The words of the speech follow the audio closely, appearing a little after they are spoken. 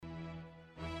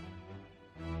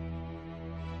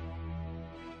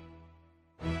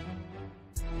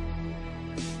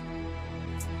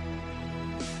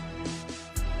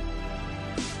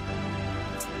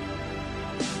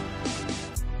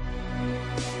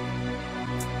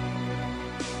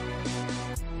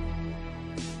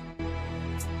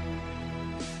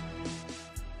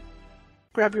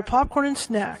Grab your popcorn and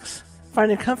snacks.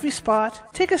 Find a comfy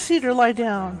spot, take a seat or lie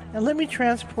down, and let me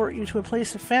transport you to a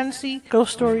place of fantasy,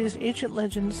 ghost stories, ancient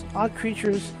legends, odd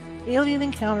creatures, alien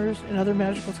encounters, and other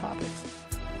magical topics.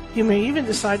 You may even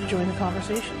decide to join the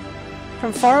conversation.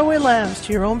 From faraway lands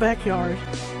to your own backyard,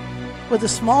 with a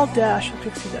small dash of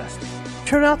pixie dust.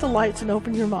 Turn out the lights and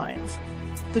open your minds.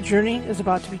 The journey is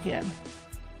about to begin.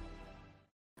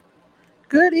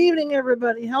 Good evening,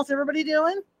 everybody. How's everybody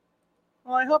doing?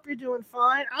 Well, I hope you're doing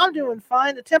fine. I'm doing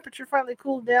fine. The temperature finally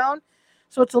cooled down,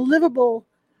 so it's a livable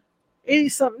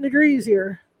 80-something degrees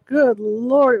here. Good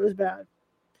Lord, it was bad.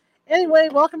 Anyway,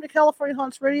 welcome to California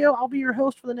Haunts Radio. I'll be your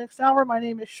host for the next hour. My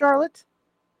name is Charlotte,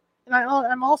 and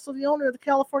I'm also the owner of the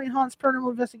California Haunts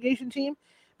Paranormal Investigation Team,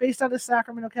 based out of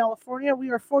Sacramento, California. We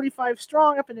are 45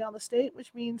 strong up and down the state,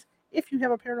 which means if you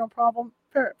have a paranormal problem,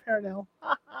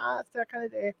 it's that kind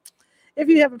of day. If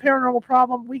you have a paranormal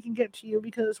problem, we can get to you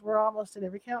because we're almost in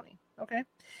every county, okay?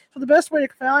 So the best way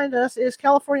to find us is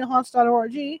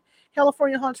californiahaunts.org,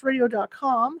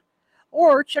 californiahauntsradio.com,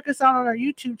 or check us out on our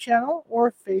YouTube channel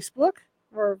or Facebook.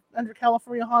 We're under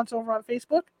California Haunts over on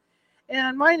Facebook,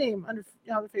 and my name on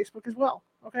Facebook as well,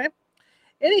 okay?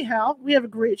 Anyhow, we have a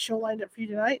great show lined up for you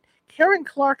tonight. Karen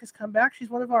Clark has come back. She's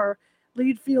one of our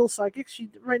lead field psychics.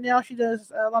 Right now she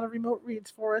does a lot of remote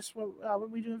reads for us when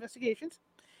we do investigations.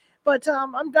 But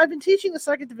I've been teaching the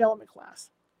psychic development class.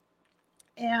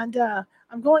 And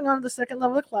I'm going on to the second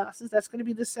level of classes. That's going to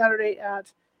be this Saturday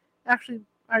actually,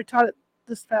 I taught it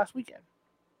this past weekend.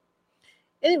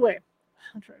 Anyway,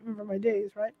 I'm trying to remember my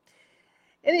days, right?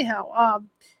 Anyhow,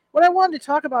 what I wanted to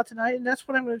talk about tonight, and that's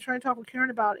what I'm going to try and talk with Karen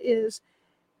about, is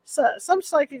some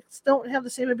psychics don't have the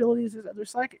same abilities as other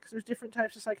psychics. There's different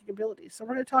types of psychic abilities. So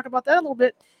we're going to talk about that a little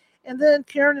bit. And then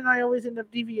Karen and I always end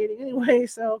up deviating anyway,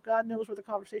 so God knows where the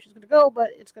conversation is going to go, but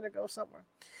it's going to go somewhere.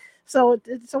 So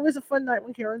it's always a fun night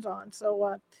when Karen's on.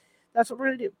 So that's what we're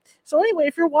going to do. So anyway,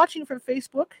 if you're watching from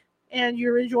Facebook and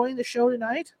you're enjoying the show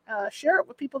tonight, share it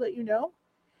with people that you know.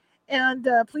 And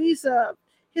please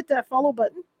hit that follow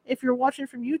button. If you're watching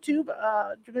from YouTube,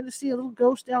 you're going to see a little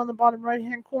ghost down in the bottom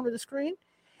right-hand corner of the screen.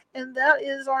 And that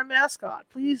is our mascot.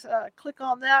 Please click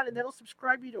on that, and that'll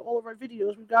subscribe you to all of our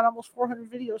videos. We've got almost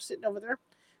 400 videos sitting over there,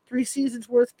 3 seasons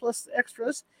worth plus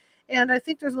extras. And I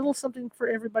think there's a little something for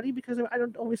everybody because I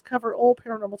don't always cover all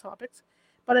paranormal topics.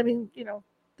 But I mean,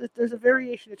 there's a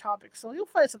variation of topics, so you'll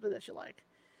find something that you like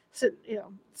sitting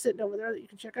over there that you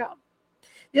can check out.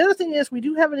 The other thing is we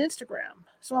do have an Instagram.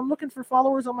 So I'm looking for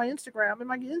followers on my Instagram, and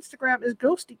my Instagram is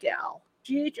GhostyGal,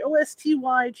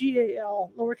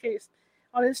 GHOSTYGAL, lowercase,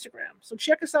 on Instagram. So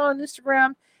check us out on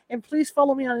Instagram, and please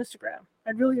follow me on Instagram.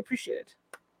 I'd really appreciate it.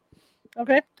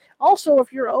 Okay? Also,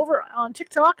 if you're over on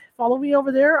TikTok, follow me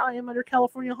over there. I am under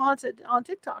California Haunts on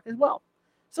TikTok as well.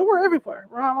 So we're everywhere.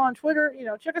 I'm on Twitter.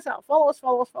 Check us out. Follow us.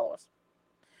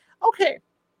 Okay.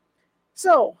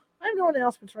 So I have no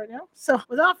announcements right now. So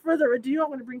without further ado, I'm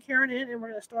going to bring Karen in, and we're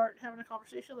going to start having a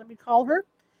conversation. Let me call her.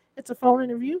 It's a phone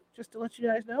interview, just to let you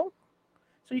guys know.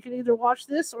 So you can either watch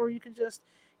this or you can just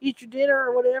eat your dinner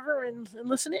or whatever and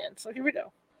listen in. So here we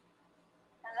go.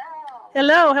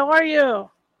 Hello, how are you? Oh,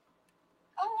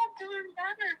 I'm doing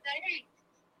better, thanks.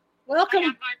 Welcome. I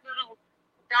have my little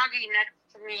doggy next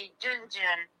to me, Jin.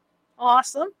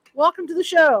 Awesome. Welcome to the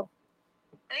show.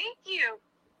 Thank you.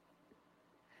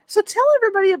 So tell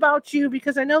everybody about you,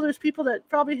 because I know there's people that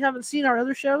probably haven't seen our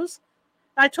other shows.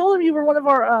 I told them you were one of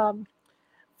our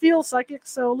field psychics,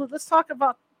 so let's talk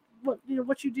about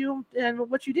what you do and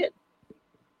what you did.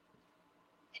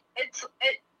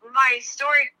 My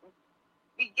story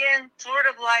began sort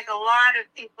of like a lot of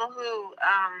people who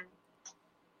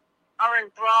are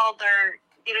enthralled or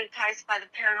get enticed by the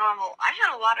paranormal. I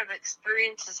had a lot of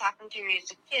experiences happen to me as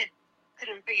a kid.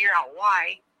 Couldn't figure out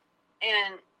why.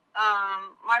 And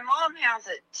my mom has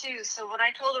it too. So when I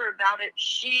told her about it,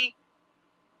 she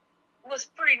was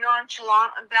pretty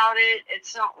nonchalant about it.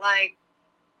 It's not like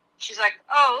she's like,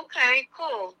 oh, okay,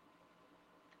 cool.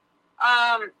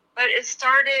 But it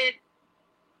started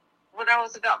when I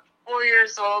was about 4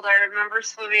 years old. I remember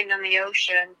swimming in the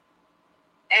ocean,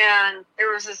 and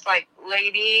there was this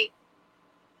lady,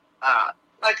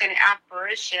 like an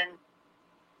apparition.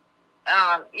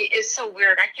 It's so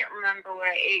weird. I can't remember what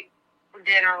I ate for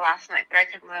dinner last night, but I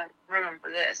can remember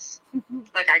this.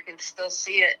 I can still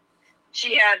see it.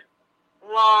 She had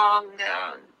long,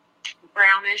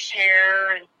 brownish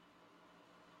hair and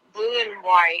blue and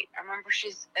white. I remember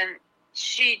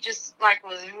she just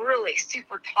was really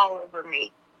super tall over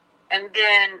me. And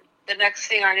then the next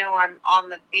thing I know, I'm on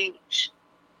the beach,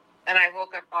 and I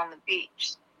woke up on the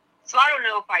beach. So I don't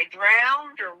know if I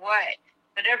drowned or what,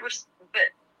 but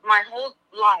my whole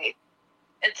life,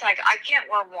 it's like I can't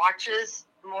wear watches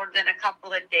more than a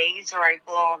couple of days or I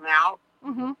blow them out.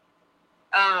 Mm-hmm.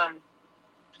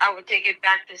 I would take it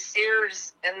back to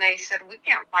Sears, and they said, we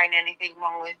can't find anything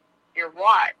wrong with your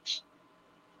watch.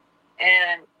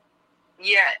 And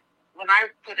yet, when I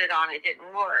put it on, it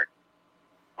didn't work.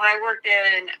 When I worked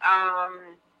in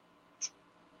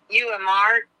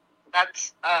UMR,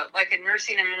 that's like a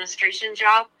nursing administration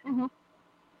job, Mm-hmm.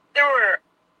 there were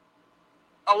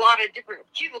a lot of different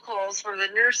cubicles for the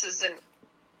nurses, and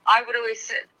I would always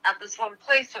sit at this one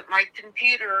place, but my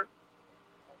computer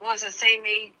was the same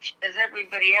age as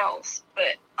everybody else,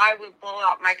 but I would blow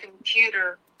out my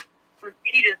computer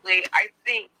repeatedly. I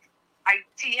think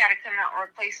IT had to come out and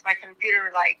replace my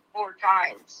computer like 4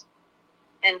 times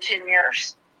in 10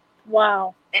 years.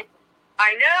 Wow. And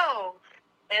I know.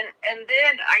 And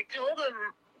then I told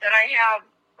them that I have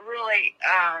really,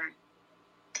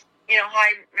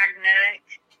 high magnetic.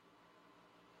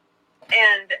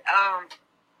 And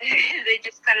they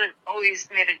just kind of always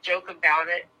made a joke about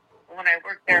it when I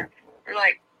worked there. They're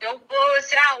like, don't blow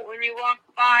us out when you walk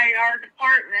by our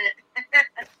department.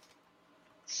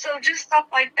 So just stuff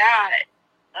like that.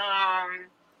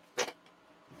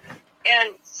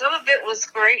 And some of it was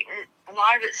great, and a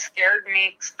lot of it scared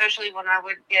me, especially when I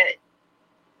would get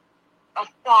a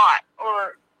thought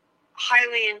or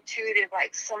highly intuitive,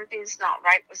 like something's not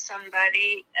right with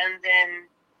somebody, and then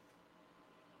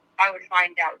I would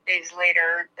find out days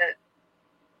later that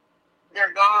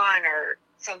they're gone or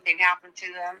something happened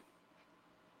to them.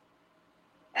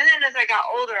 And then as I got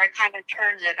older, I kind of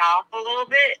turned it off a little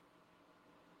bit.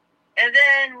 And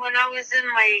then when I was in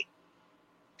my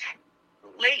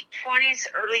late 20s,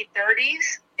 early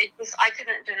 30s, I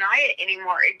couldn't deny it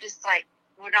anymore. It just like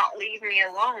would not leave me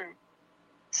alone.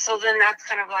 So then that's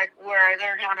kind of like where I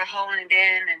learned how to hone it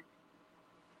in and,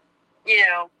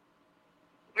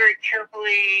 very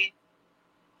carefully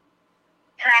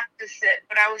practice it.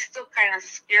 But I was still kind of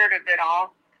scared of it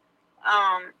all.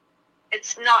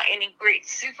 It's not any great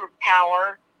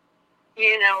superpower,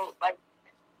 like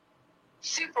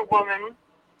Superwoman.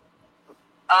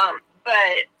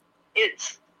 But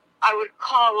I would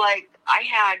call like I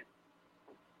had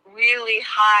really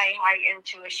high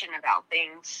intuition about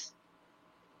things.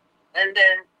 And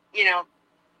then,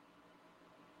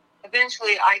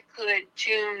 eventually I could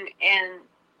tune in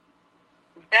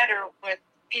better with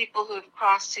people who've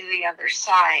crossed to the other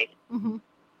side. Mm-hmm.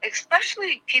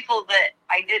 Especially people that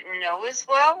I didn't know as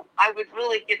well. I would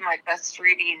really give my best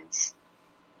readings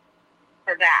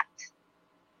for that.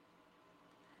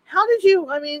 How did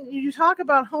you talk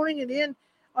about honing it in.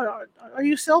 Are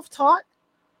you self-taught?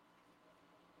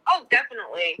 Oh,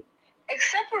 definitely.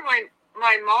 Except for my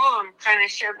mom kind of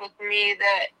shared with me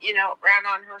that, ran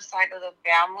on her side of the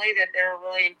family, that they were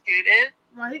really intuitive.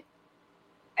 Right.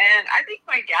 And I think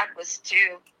my dad was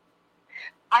too.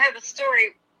 I have a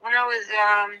story. When I was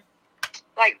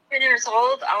like 10 years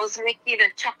old, I was making a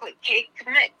chocolate cake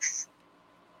mix.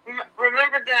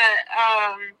 Remember the,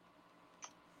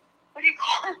 what do you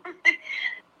call them?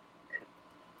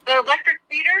 The electric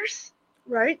beaters?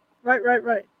 Right.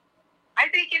 I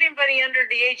think anybody under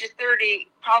the age of 30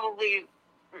 probably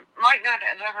might not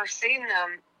have ever seen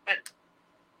them, but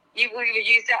we would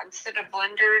use that instead of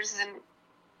blenders. And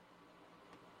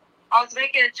I was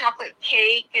making a chocolate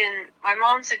cake, and my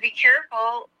mom said, be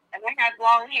careful. And I had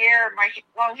long hair. My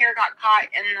long hair got caught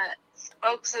in the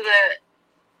spokes of the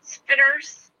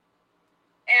spinners,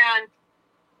 and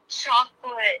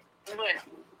chocolate went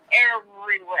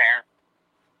everywhere.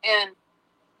 And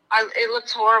it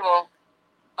looked horrible,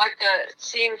 like a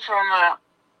scene from a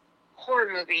horror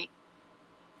movie.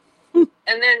 And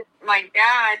then my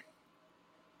dad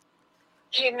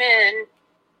came in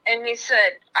and he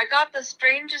said, I got the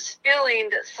strangest feeling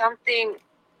that something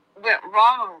went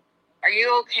wrong. Are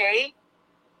you okay?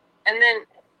 And then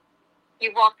he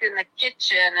walked in the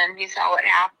kitchen and he saw what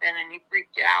happened and he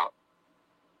freaked out.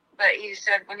 But he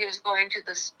said when he was going to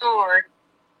the store,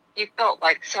 he felt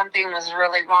like something was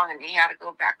really wrong and he had to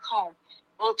go back home.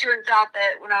 Well, it turns out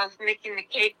that when I was making the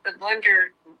cake, the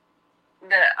blender,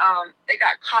 they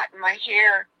got caught in my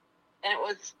hair, and it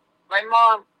was my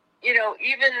mom.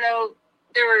 Even though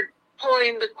they were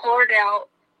pulling the cord out,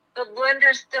 the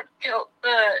blender still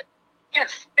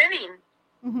kept spinning,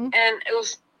 Mm-hmm. and it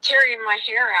was tearing my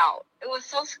hair out. It was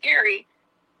so scary.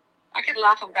 I could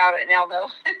laugh about it now, though.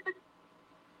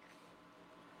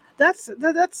 That's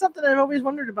something I've always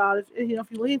wondered about.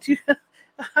 If you lean too,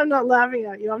 I'm not laughing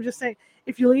at you. I'm just saying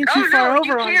if you lean too far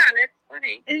over on. It's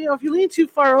funny. And if you lean too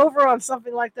far over on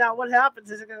something like that, what happens?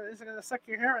 Is it gonna suck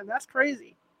your hair in? That's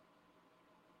crazy.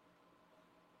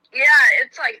 Yeah,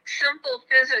 it's like simple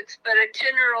physics, but a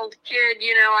 10-year-old kid,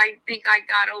 I think I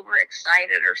got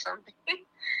overexcited or something.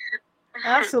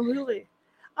 Absolutely.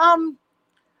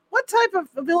 What type of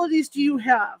abilities do you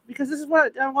have? Because this is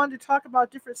what I wanted to talk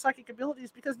about, different psychic abilities,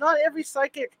 because not every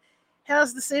psychic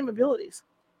has the same abilities.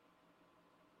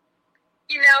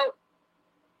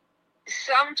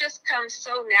 Some just come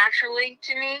so naturally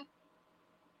to me,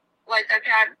 like I've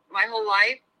had my whole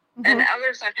life, and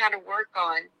others I've had to work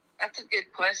on. That's a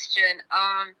good question.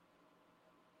 I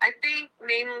think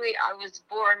mainly I was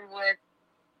born with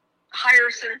higher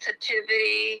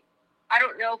sensitivity. I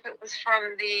don't know if it was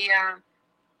from the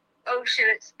ocean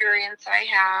experience I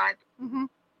had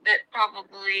that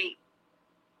probably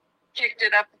kicked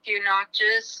it up a few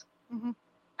notches.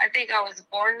 I think I was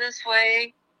born this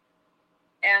way,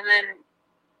 and then,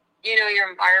 your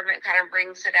environment kind of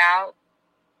brings it out,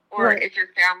 or if your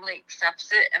family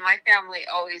accepts it, and my family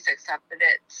always accepted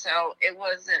it, so it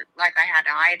wasn't like I had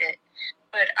to hide it,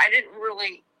 but I didn't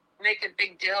really make a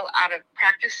big deal out of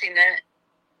practicing it,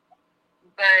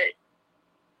 but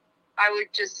I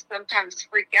would just sometimes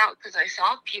freak out because I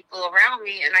saw people around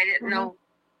me, and I didn't know,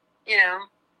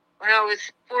 when I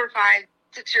was 4, 5,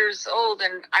 6 years old,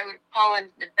 and I would fall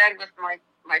into bed with my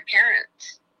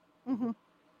parents.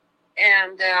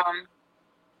 And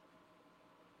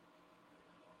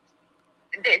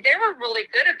they were really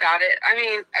good about it. I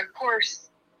mean, of course,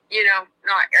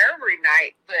 not every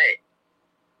night, but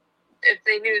if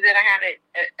they knew that I had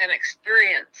an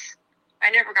experience, I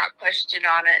never got questioned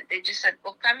on it. They just said,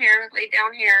 well, come here, lay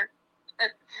down here.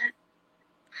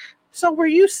 So were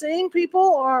you seeing people,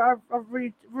 or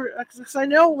because I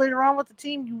know later on with the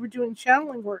team you were doing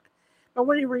channeling work, but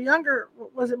when you were younger,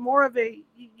 was it more of a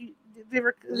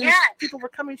people were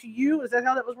coming to you? Is that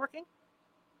how that was working?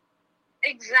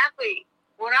 Exactly.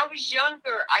 When I was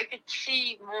younger, I could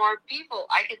see more people.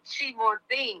 I could see more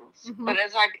things. But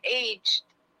as I've aged,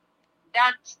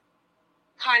 that's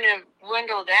kind of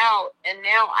dwindled out, and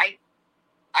now I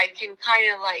can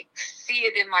kind of like see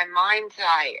it in my mind's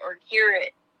eye or hear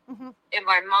it in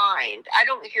my mind. I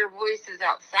don't hear voices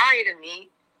outside of me,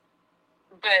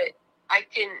 but I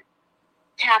can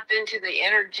tap into the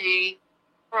energy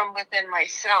from within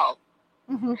myself.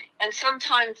 And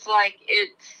sometimes, like,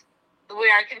 it's the way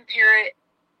I compare it,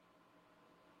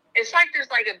 it's like there's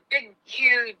like a big,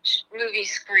 huge movie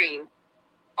screen,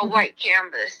 a white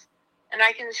canvas, and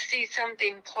I can see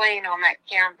something playing on that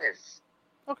canvas.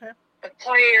 Okay. The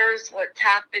players, what's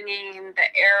happening,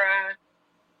 the era,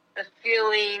 the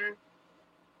feeling.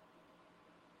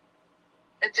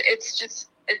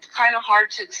 It's kind of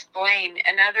hard to explain.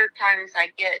 And other times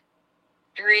I get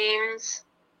dreams.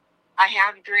 I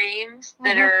have dreams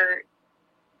that are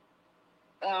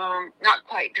not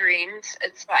quite dreams.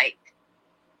 It's like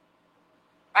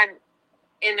I'm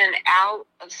in and out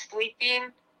of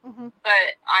sleeping,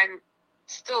 but I'm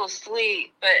still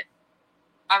asleep, but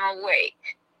I'm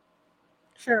awake.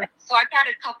 Sure. So I've had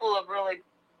a couple of really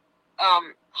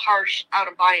harsh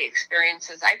out-of-body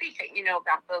experiences. I think you know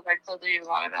about those. I told you a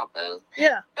lot about those.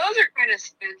 Yeah. Those are kind of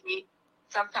spooky.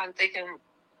 Sometimes they can,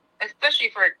 especially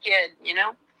for a kid,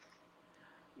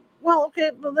 Well,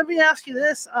 okay, but let me ask you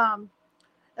this.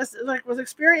 As like with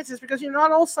experiences, because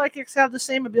not all psychics have the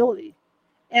same ability.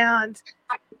 And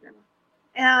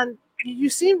you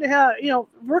seem to have,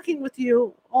 working with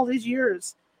you all these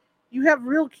years, you have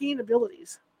real keen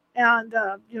abilities, and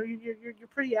you're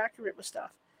pretty accurate with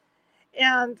stuff.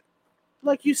 And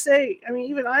like you say, I mean,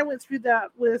 even I went through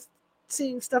that with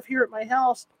seeing stuff here at my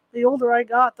house. The older I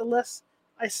got, the less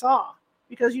I saw,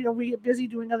 because we get busy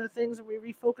doing other things and we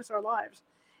refocus our lives,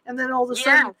 and then all of a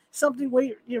sudden something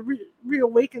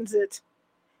reawakens it,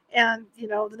 and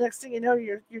the next thing you know,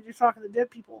 you're talking to dead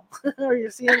people or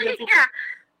you're seeing dead people.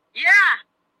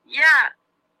 Yeah.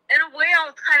 In a way, I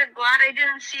was kind of glad I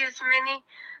didn't see as many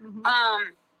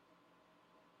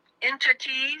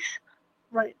entities.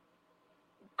 Right.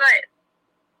 But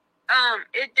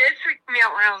it did freak me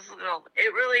out when I was little.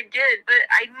 It really did. But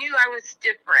I knew I was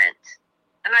different,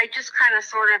 and I just kind of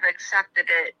sort of accepted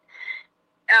it.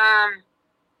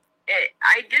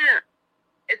 I didn't.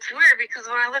 It's weird because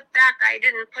when I look back, I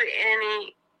didn't put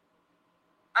any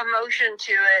emotion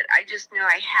to it. I just knew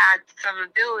I had some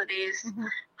abilities,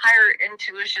 higher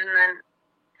intuition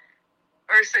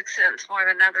or sixth sense more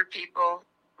than other people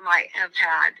might have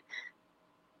had.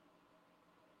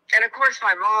 And of course,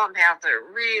 my mom has it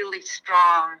really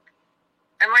strong,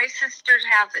 and my sisters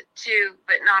have it too,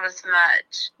 but not as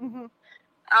much. And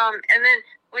then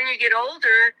when you get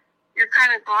older, you're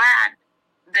kind of glad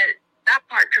that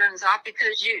part turns off,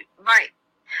 because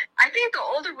I think the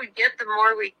older we get, the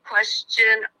more we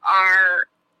question our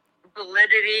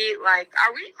validity. Like,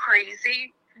 are we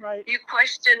crazy? Right. You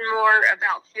question more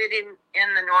about fitting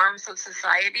in the norms of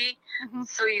society. Mm-hmm.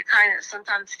 So you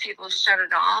sometimes people shut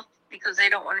it off because they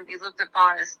don't want to be looked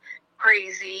upon as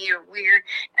crazy or weird.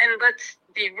 And let's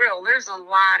be real, there's a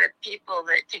lot of people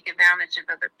that take advantage of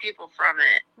other people from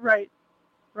it. Right.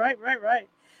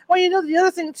 Well, the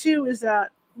other thing too is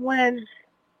that when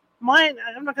mine,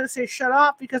 I'm not going to say shut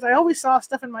off because I always saw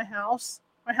stuff in my house.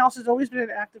 My house has always been an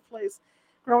active place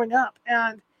growing up.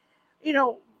 And,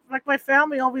 like my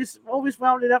family always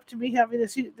wound it up to me having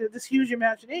this huge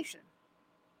imagination,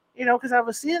 because I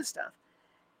was seeing stuff.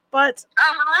 But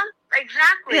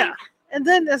exactly. Yeah, and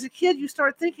then as a kid, you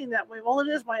start thinking that way. Well, it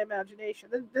is my imagination.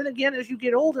 Then again, as you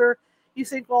get older, you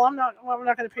think, well, I'm not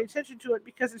going to pay attention to it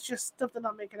because it's just something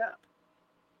I'm making up.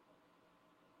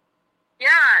 Yeah,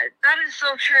 that is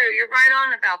so true. You're right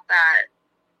on about that.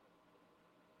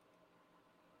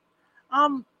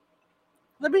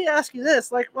 Let me ask you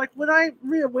this: like when I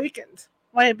reawakened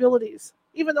my abilities,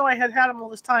 even though I had them all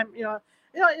this time, it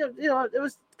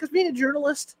was because being a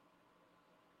journalist,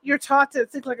 you're taught to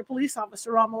think like a police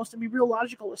officer almost and be real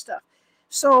logical with stuff.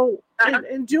 So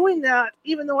in doing that,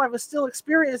 even though I was still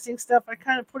experiencing stuff, I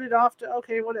kind of put it off to,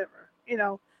 okay, whatever.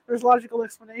 There's logical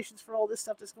explanations for all this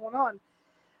stuff that's going on.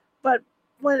 But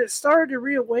when it started to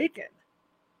reawaken,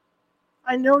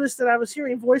 I noticed that I was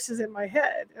hearing voices in my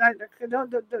head. And I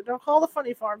don't call the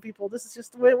funny farm people. This is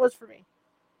just the way it was for me.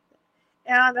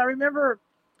 And I remember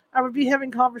I would be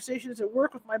having conversations at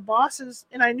work with my bosses,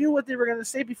 and I knew what they were going to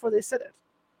say before they said it.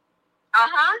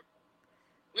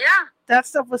 Yeah. That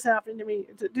stuff was happening to me.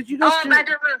 Did you go? That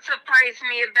doesn't surprise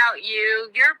me about you.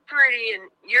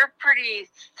 You're pretty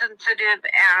sensitive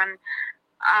and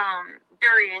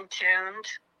very in tuned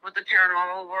with the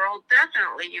paranormal world.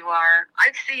 Definitely you are.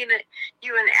 I've seen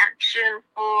you in action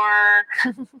for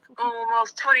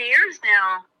almost 20 years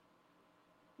now.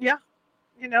 Yeah.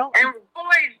 And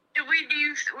boy,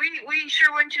 we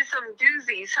sure went to some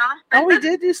doozies, huh? Oh, we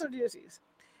did do some doozies.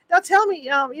 Now tell me,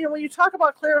 when you talk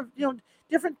about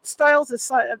different styles of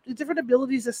different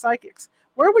abilities as psychics,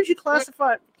 where would you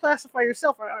classify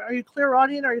yourself? Are you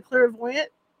clairaudient? Are you clairvoyant?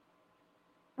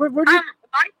 Where do you...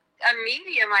 a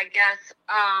medium, I guess.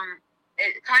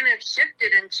 It kind of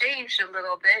shifted and changed a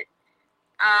little bit.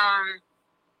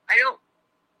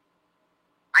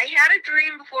 I had a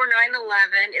dream before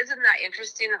 9/11. Isn't that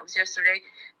interesting? That was yesterday.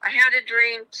 I had a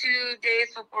dream 2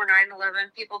 days before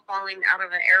 9/11, people falling out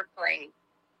of an airplane.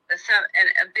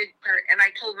 And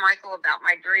I told Michael about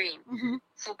my dream. Mm-hmm.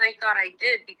 So thank God I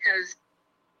did, because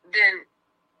then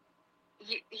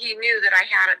he knew that I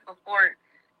had it before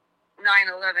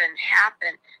 9/11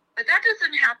 happened. But that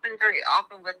doesn't happen very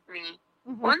often with me.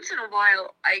 Mm-hmm. Once in a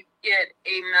while, I get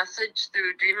a message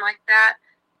through a dream like that.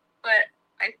 But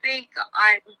I think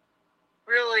I'm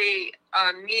really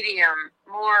a medium,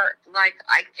 more like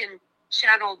I can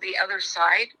channel the other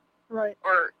side. Right.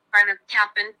 Or kind of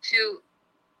tap into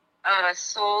a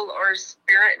soul or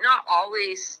spirit. Not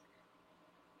always.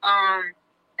 And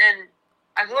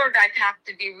I've learned I have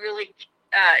to be really,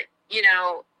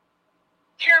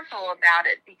 careful about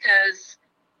it, because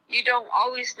you don't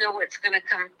always know what's going to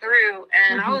come through.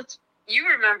 And you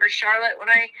remember, Charlotte, when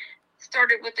I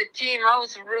started with the team, I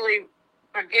was really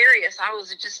gregarious. I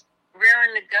was just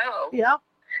raring to go. Yeah.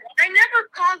 I never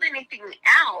called anything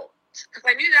out because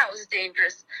I knew that was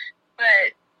dangerous,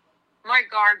 but my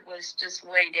guard was just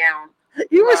way down.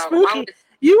 You were spooky.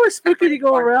 You were spooky to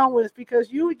go around with,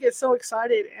 because you would get so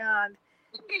excited, and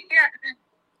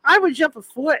I would jump a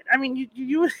foot. I mean,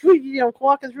 you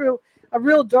walking through a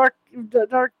real dark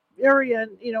area,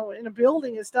 and in a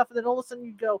building and stuff, and then all of a sudden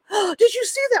you'd go, oh, "Did you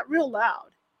see that?" Real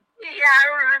loud. Yeah, I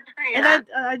remember. Yeah.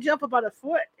 And I'd jump about a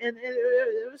foot, and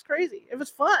it was crazy. It was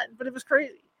fun, but it was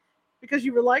crazy because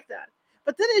you were like that.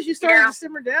 But then as you started to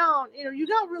simmer down, you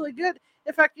got really good.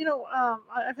 In fact,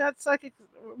 I've had psychic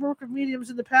work with mediums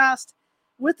in the past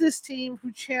with this team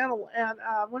who channel, and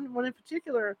one in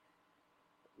particular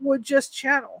would just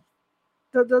channel.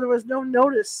 There was no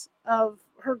notice of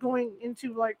her going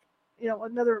into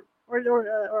another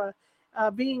or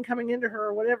a being coming into her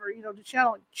or whatever, to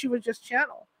channel. She would just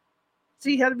channel. So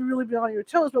you had to really be on your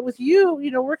toes. But with you,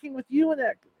 working with you in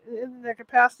that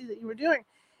capacity that you were doing,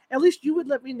 at least you would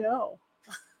let me know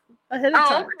ahead of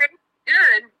time. Okay.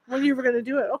 Good. When you were going to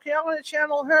do it. Okay, I want to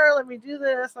channel her. Let me do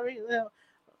this. Let me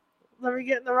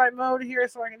get in the right mode here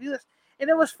so I can do this. And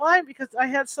it was fine because I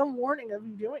had some warning of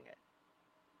you doing it.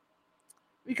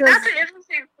 Because that's an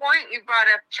interesting point you brought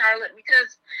up, Charlotte,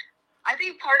 because I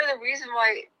think part of the reason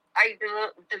why I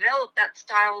developed that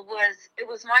style was it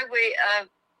was my way of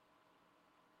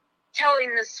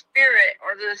telling the spirit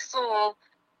or the soul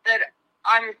that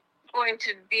I'm going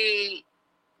to be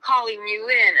calling you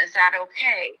in. Is that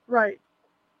okay? Right.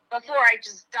 Before I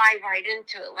just dive right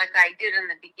into it like I did in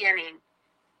the beginning.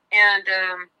 And,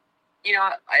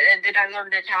 and then I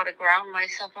learned how to ground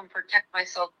myself and protect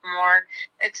myself more,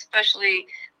 especially,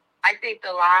 I think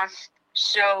the last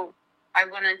show I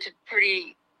went into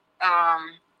pretty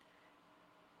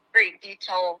great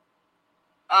detail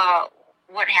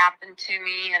what happened to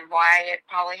me and why it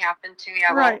probably happened to me.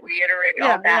 I won't reiterate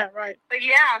all that. Yeah, right. But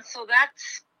yeah, so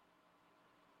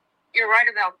you're right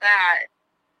about that.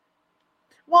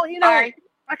 Well, I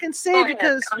can say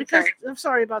because I'm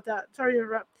sorry about that. Sorry to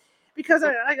interrupt. Because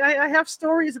I have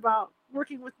stories about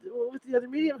working with the other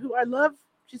medium who I love.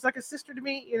 She's like a sister to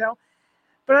me,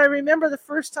 But I remember the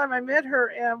first time I met her,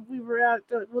 and we were at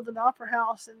the Woodland Opera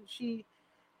House, and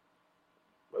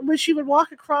when she would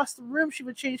walk across the room, she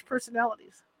would change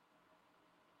personalities.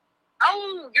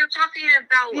 Oh, you're talking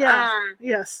about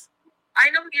yes. I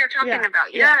know what you're talking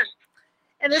about. Yes.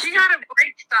 And she had a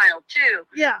great style too.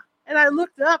 Yeah. And I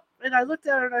looked up and I looked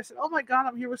at her and I said, "Oh my God,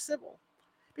 I'm here with Sybil,"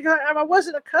 because I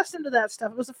wasn't accustomed to that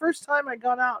stuff. It was the first time I'd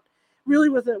gone out really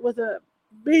with a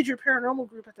major paranormal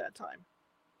group at that time,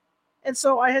 and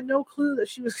so I had no clue that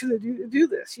she was going to do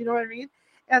this. You know what I mean?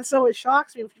 And so it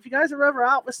shocks me. If you guys are ever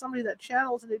out with somebody that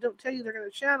channels and they don't tell you they're going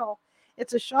to channel,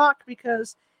 it's a shock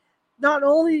because not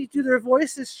only do their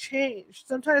voices change,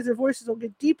 sometimes their voices will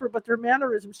get deeper, but their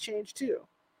mannerisms change too.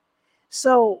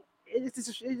 So it's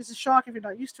a shock if you're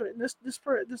not used to it. And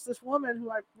this woman who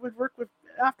I would work with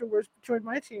afterwards, joined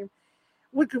my team,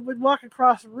 would walk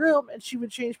across the room and she would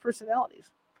change personalities.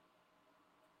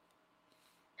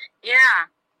 Yeah.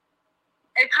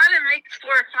 It kind of makes for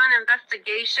a fun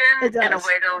investigation in a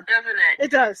way, though, doesn't it?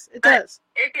 It does. It does.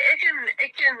 It can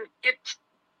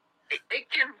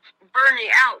burn you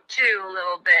out too a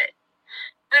little bit.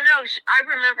 But no, I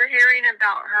remember hearing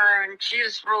about her, and she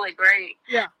was really great.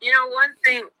 Yeah. One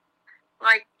thing,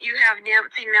 like you have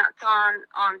Nancy Nuts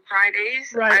on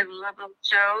Fridays. Right. I love those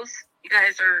shows. You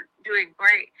guys are doing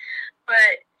great.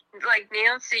 But like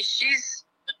Nancy, she's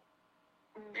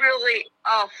really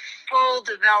a full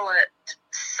developed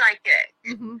psychic.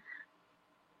 Mm-hmm.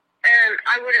 And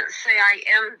I wouldn't say I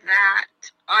am that.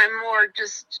 I'm more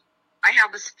just, I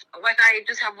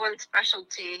just have one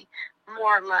specialty,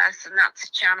 more or less, and that's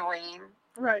channeling.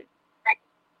 Right.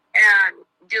 And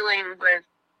dealing with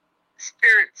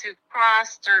spirits who've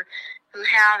crossed or who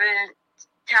haven't,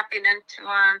 tapping into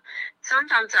them.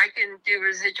 Sometimes I can do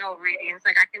residual readings,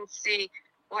 like I can see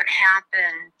what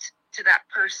happened to that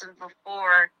person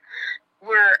before.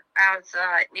 Whereas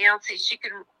Nancy, she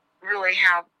can really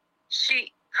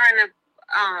she kind of,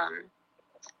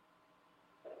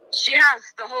 she has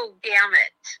the whole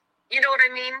gamut. You know what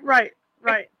I mean? Right.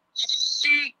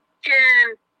 She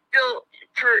can feel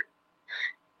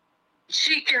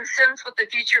she can sense what the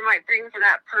future might bring for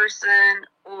that person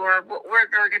or where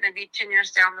they're going to be 10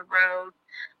 years down the road.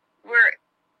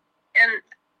 And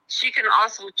she can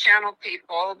also channel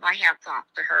people. My hat's off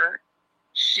to her.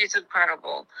 She's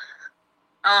incredible.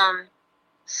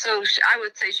 So I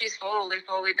would say she's fully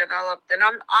developed, and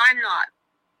I'm not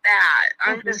that.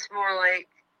 I'm just more like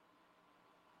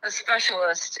a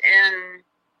specialist in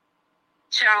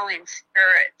channeling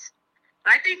spirits.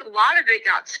 And I think a lot of it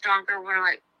got stronger when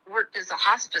I worked as a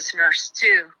hospice nurse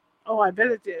too. Oh, I bet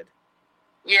it did.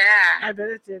 Yeah. I bet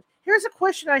it did. Here's a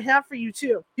question I have for you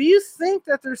too. Do you think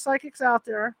that there's psychics out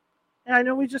there, and I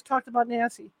know we just talked about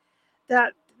Nancy,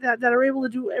 that are able to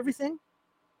do everything?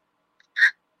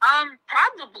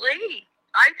 Probably.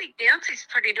 I think Nancy's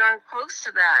pretty darn close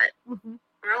to that. Mm-hmm.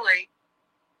 Really.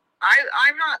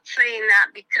 I'm not saying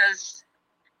that because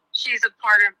she's a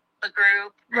part of the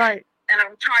group. Right. And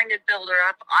I'm trying to build her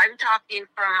up. I'm talking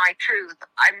from my truth.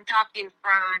 I'm talking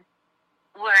from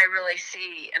what I really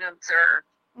see and observe.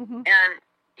 Mm-hmm. And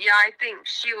yeah, I think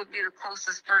she would be the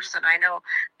closest person I know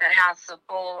that has the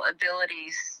full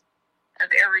abilities of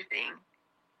everything.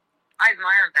 I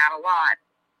admire that a lot.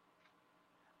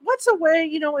 What's a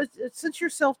way, since you're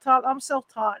self-taught, I'm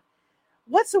self-taught,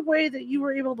 what's a way that you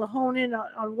were able to hone in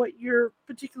on what your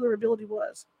particular ability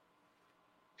was?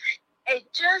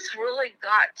 It just really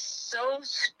got so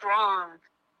strong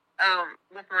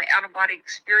with my out-of-body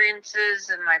experiences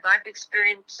and my life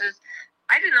experiences.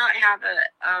 I did not have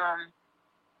a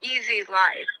easy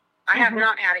life. I have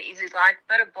not had an easy life,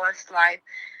 but a blessed life.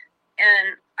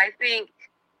 And I think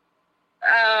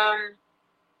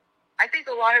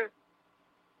a lot of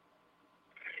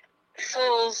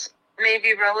souls,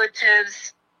 maybe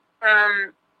relatives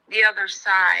from the other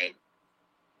side,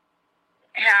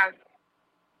 have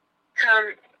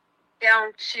come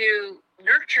down to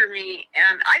nurture me,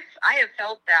 and I have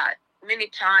felt that. many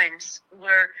times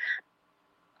where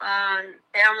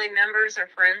family members or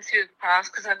friends who've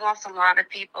crossed, because I've lost a lot of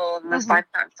people in this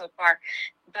lifetime so far,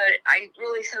 but I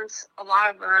really sense a lot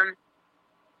of them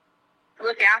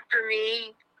look after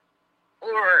me,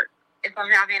 or if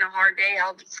I'm having a hard day,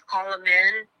 I'll just call them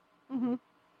in,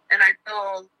 and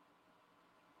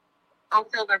I'll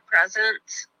feel their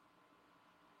presence.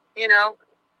 You know,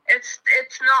 it's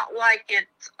not like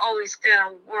it's always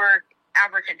gonna work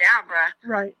abracadabra,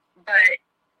 right? But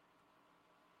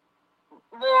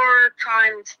more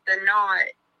times than not,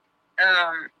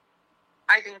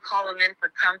 I can call them in for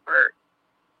comfort.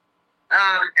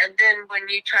 And then when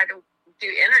you try to do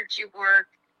energy work,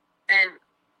 and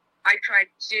I try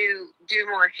to do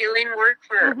more healing work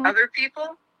for other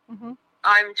people,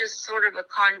 I'm just sort of a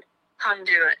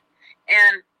conduit,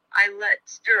 and I let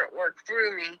spirit work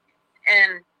through me.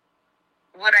 And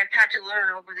what I've had to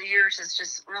learn over the years is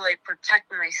just really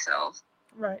protect myself,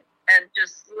 right? And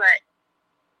just let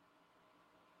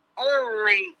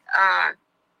only. And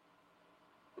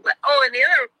the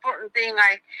other important thing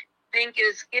I think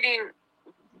is getting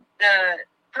the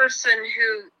person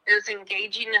who is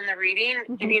engaging in the reading,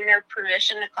 giving their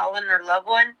permission to call in their loved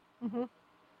one.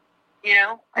 You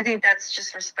know, I think that's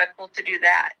just respectful to do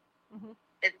that.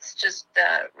 It's just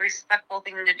a respectful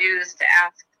thing to do, is to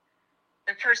ask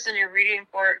the person you're reading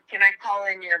for, can I call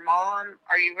in your mom?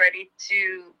 Are you ready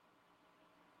to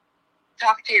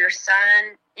talk to your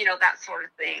son? You know, that sort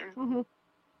of thing.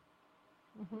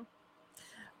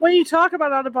 When you talk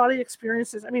about out-of-body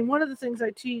experiences, I mean, one of the things I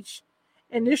teach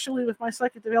initially with my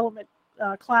psychic development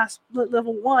class,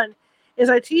 level 1, is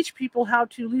I teach people how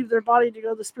to leave their body to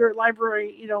go to the spirit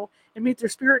library, you know, and meet their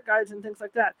spirit guides and things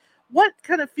like that. What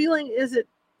kind of feeling is it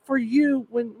for you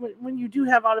when you do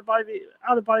have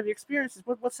out-of-body experiences?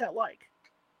 What's that like?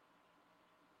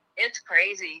 It's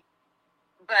crazy,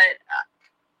 but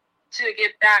to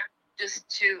get back just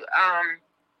to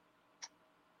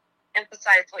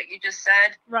emphasize what you just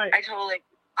said, right? I totally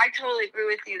agree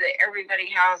with you that everybody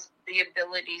has the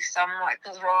ability somewhat,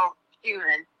 because we're all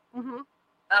human.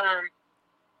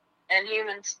 And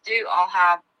humans do all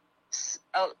have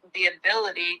the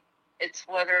ability. It's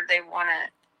whether they want to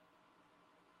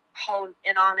hold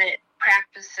in on it,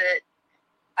 practice it.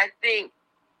 I think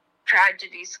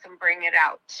tragedies can bring it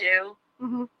out too.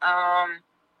 But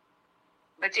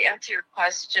to answer your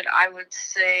question, I would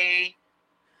say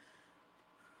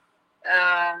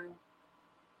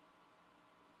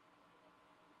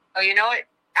you know what?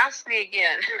 Ask me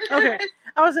again. Okay.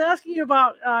 I was asking you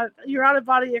about your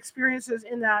out-of-body experiences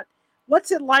in that.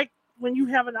 What's it like when you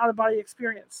have an out-of-body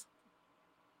experience?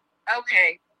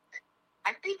 Okay.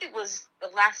 I think it was the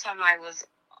last time I was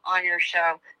on your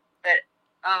show that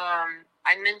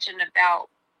I mentioned about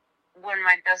when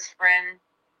my best friend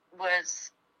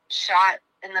was shot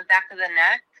in the back of the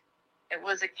neck. It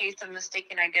was a case of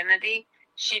mistaken identity.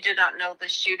 She did not know the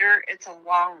shooter. It's a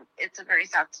very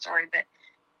sad story, but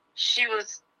she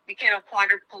became a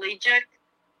quadriplegic,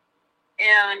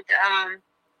 and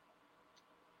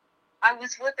I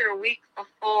was with her a week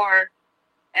before,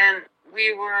 and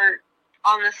we were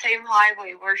on the same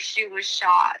highway where she was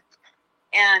shot,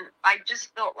 and I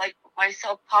just felt like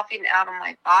myself popping out of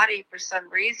my body for some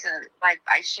reason, like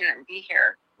I shouldn't be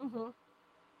here.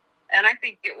 And I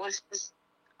think it was just,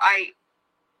 I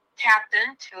tapped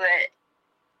into it,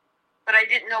 but I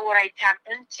didn't know what I tapped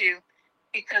into,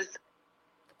 because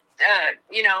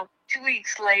 2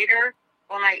 weeks later,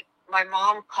 when my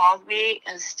mom called me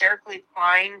hysterically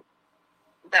crying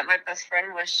that my best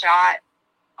friend was shot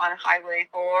on Highway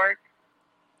 4,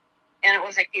 and it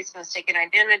was a case of mistaken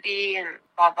identity and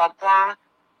blah, blah, blah.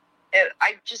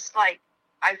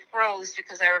 I froze,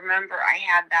 because I remember I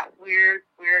had that weird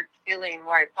feeling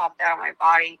where I popped out of my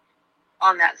body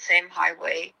on that same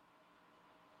highway.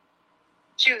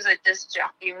 She was a disc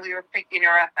jockey, and we were picking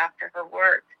her up after her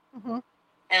work.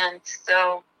 And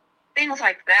so things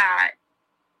like that,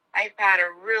 I've had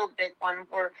a real big one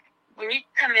where when you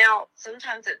come out,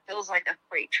 sometimes it feels like a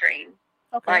freight train.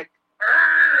 Okay. Like,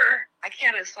 I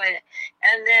can't explain it.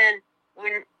 And then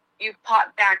when you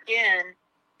pop back in,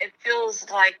 it feels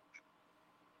like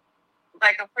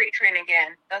a freight train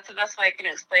again. That's the best way I can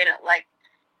explain it. Like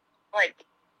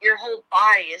your whole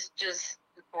body is just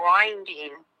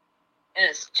grinding, and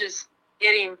it's just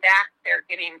getting back there,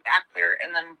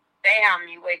 and then bam,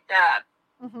 you wake up,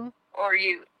 or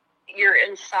you're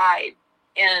inside,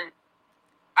 and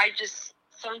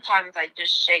sometimes I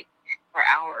just shake for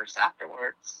hours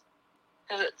afterwards,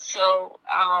 because it's so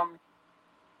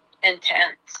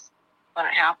intense when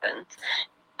it happens.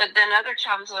 But then other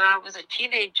times when I was a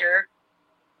teenager,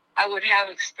 I would have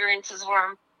experiences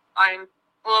where I'm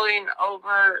floating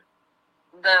over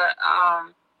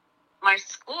my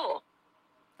school.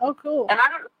 Oh, cool. And I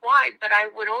don't know why, but I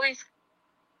would always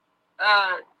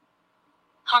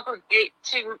congregate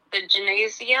to the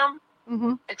gymnasium,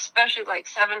 Mm-hmm. especially like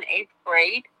 7th, 8th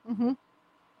grade. Mm-hmm.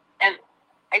 And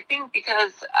I think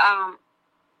because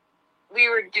we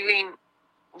were doing,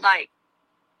 like,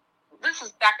 this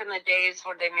is back in the days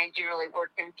where they made you really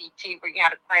work in PT, where you had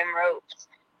to climb ropes,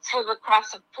 swim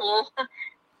across a pool,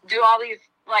 do all these,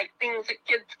 like, things that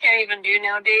kids can't even do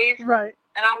nowadays. Right.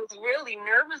 And I was really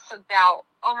nervous about,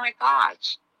 oh my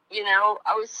gosh,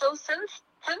 I was so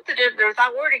sensitive. There's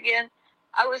that word again.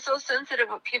 I was so sensitive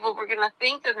what people were going to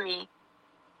think of me,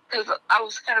 because I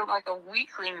was kind of like a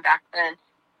weakling back then.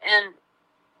 And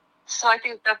so I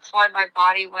think that's why my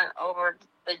body went over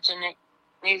the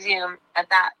gymnasium at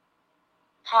that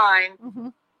time. Mm-hmm.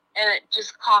 And it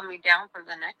just calmed me down for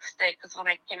the next day, because when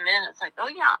I came in, it's like, oh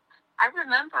yeah, I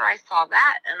remember I saw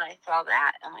that, and I saw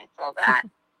that, and I saw that.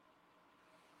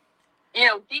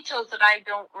 Details that I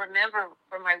don't remember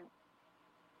from my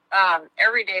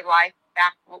everyday life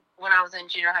back when I was in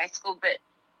junior high school. But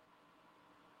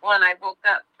when I woke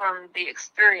up from the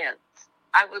experience,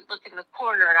 I would look in the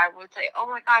corner and I would say, oh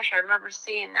my gosh, I remember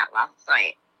seeing that last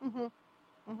night. Mm-hmm.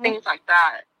 Mm-hmm. Things like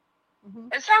that. Mm-hmm.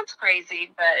 It sounds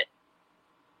crazy, but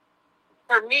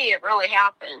for me, it really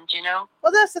happened,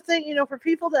 Well, that's the thing, for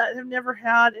people that have never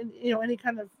had, any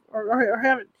kind of, or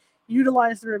haven't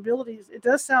utilized their abilities, it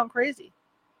does sound crazy.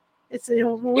 It's,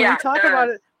 when we talk about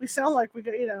it, we sound like we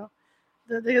got,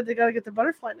 they got to get the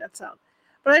butterfly nets out.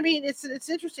 But I mean, it's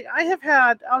interesting. I have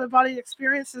had out of body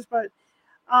experiences, but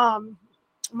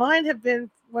mine have been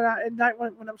at night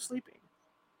when I'm sleeping,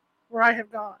 where I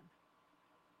have gone,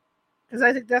 because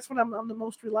I think that's when I'm the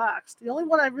most relaxed. The only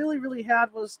one I really, really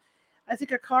had was, I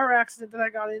think, a car accident that I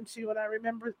got into, and I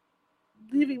remember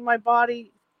leaving my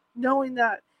body knowing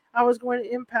that I was going to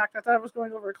impact. I thought I was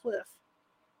going over a cliff.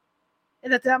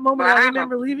 And at that moment, I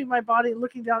remember leaving my body and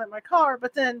looking down at my car,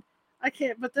 but then I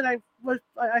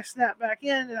snapped back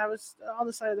in, and I was on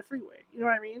the side of the freeway. You know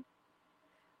what I mean?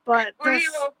 But were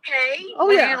you okay? Oh,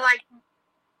 were yeah. You like...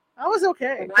 I was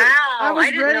okay. Wow, I was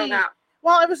didn't ready. know that.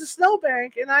 Well, it was a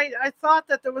snowbank, and I thought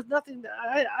that there was nothing.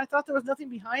 I thought there was nothing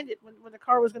behind it when the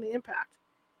car was going to impact.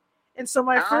 And so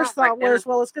my first thought was,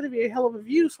 well, it's going to be a hell of a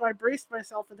view, so I braced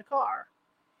myself in the car.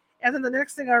 And then the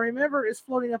next thing I remember is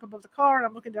floating up above the car, and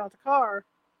I'm looking down at the car,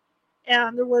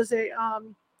 and there was the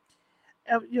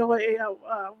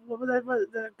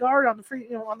guard on the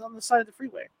on the side of the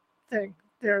freeway thing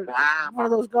there. Wow. One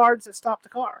of those guards that stopped the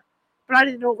car, but I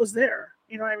didn't know it was there.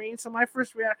 You know what I mean? So my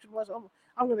first reaction was, oh,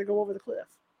 I'm going to go over the cliff.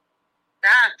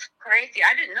 That's crazy.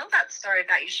 I didn't know that story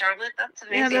about you, Charlotte. That's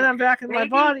amazing. And then I'm back in my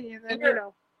body, and then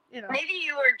maybe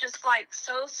you were just like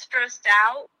so stressed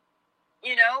out.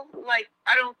 Like,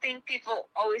 I don't think people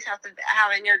always have to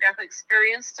have a near-death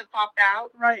experience to pop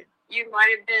out. Right. You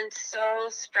might have been so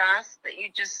stressed that you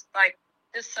just, like,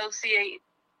 dissociate.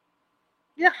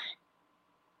 Yeah.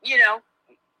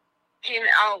 Came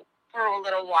out for a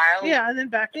little while. Yeah, and then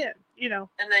back in, And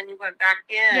then you went back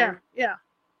in. Yeah.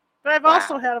 But I've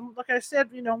also had them, like I said,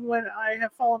 when I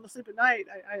have fallen asleep at night,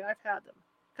 I've had them.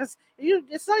 Because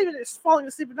it's not even falling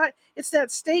asleep at night. It's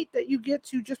that state that you get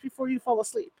to just before you fall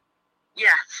asleep.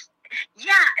 Yes.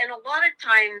 Yeah, and a lot of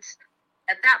times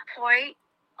at that point,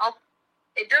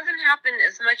 it doesn't happen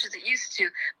as much as it used to,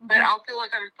 but I'll feel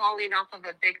like I'm falling off of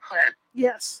a big cliff.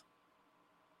 Yes.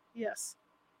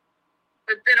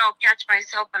 But then I'll catch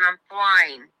myself and I'm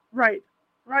flying. Right.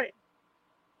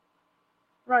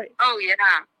 Oh, yeah.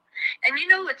 And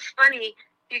it's funny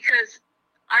because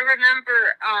I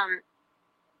remember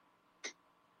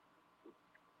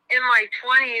in my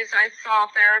 20s, I saw a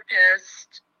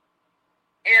therapist,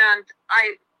 and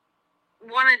I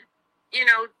wanted,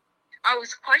 I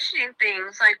was questioning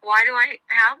things like, why do I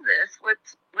have this?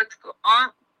 What's going on?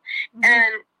 Mm-hmm.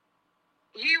 And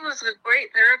he was a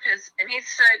great therapist, and he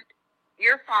said,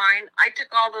 you're fine. I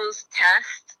took all those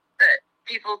tests that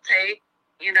people take,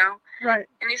 Right.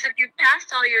 And he said, you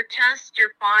passed all your tests.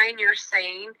 You're fine. You're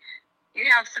sane. You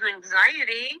have some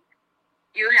anxiety.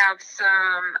 You have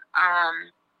some,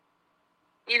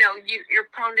 you're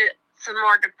prone to some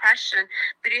more depression.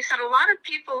 But he said a lot of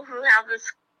people who have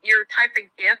your type of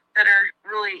gift that are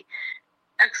really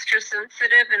extra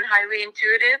sensitive and highly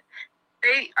intuitive,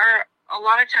 they are a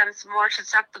lot of times more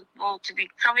susceptible to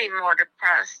becoming more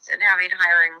depressed and having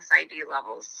higher anxiety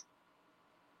levels.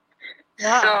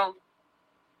 Wow. So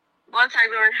once I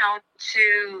learned how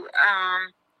to,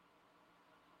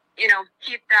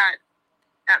 keep that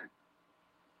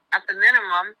at the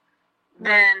minimum,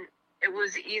 then it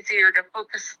was easier to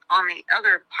focus on the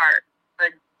other part,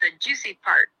 the juicy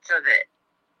parts of it.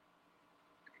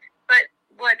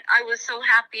 I was so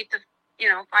happy to,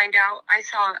 find out. I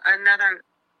saw another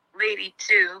lady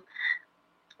too,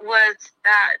 was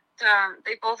that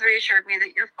they both reassured me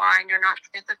that you're fine, you're not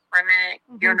schizophrenic,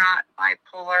 you're not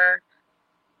bipolar,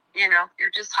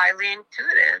 you're just highly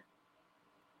intuitive.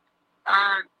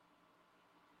 And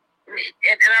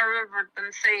I remember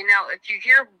them saying, now, if you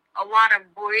hear a lot of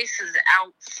voices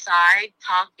outside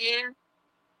talking,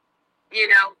 you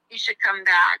should come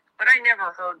back. But I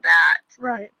never heard that.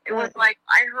 Right. It was like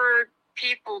I heard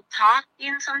people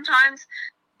talking sometimes,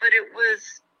 but it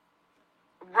was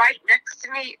right next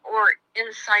to me or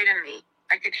inside of me.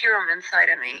 I could hear them inside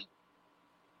of me.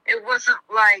 It wasn't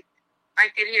like I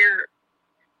could hear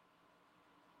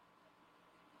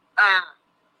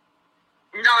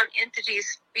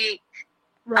non-entities speak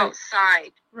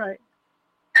outside. Right.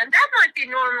 And that might be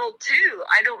normal too.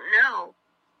 I don't know.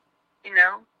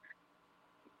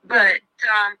 But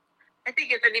I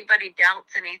think if anybody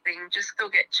doubts anything, just go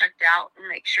get checked out and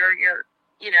make sure you're,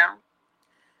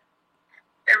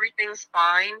 everything's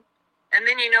fine. And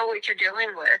then you know what you're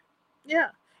dealing with. Yeah.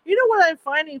 You know what I'm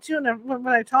finding too, and when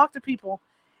I talk to people,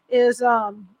 is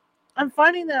I'm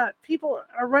finding that people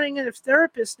are running into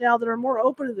therapists now that are more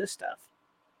open to this stuff.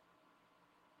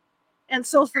 And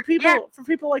so for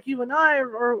people like you and I,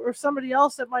 or somebody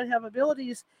else that might have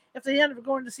abilities, if they end up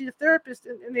going to see a therapist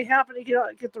and they happen to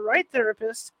get the right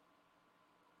therapist,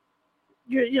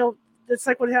 it's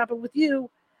like what happened with you.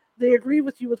 They agree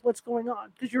with you with what's going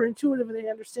on because you're intuitive and they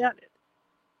understand it.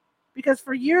 Because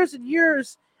for years and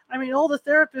years, I mean, all the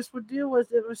therapists would do was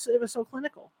it was so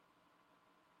clinical.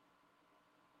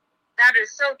 That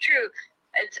is so true.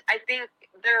 I think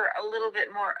they're a little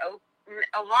bit more open.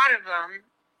 A lot of them,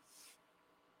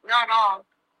 not all,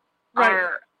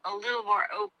 are a little more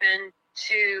open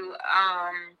to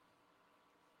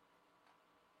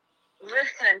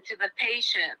listen to the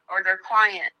patient or their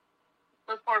client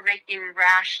before making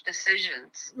rash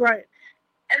decisions. Right.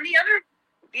 And the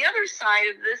other side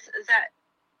of this is that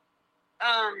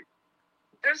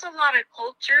there's a lot of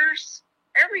cultures,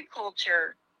 every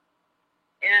culture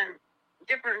in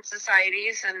different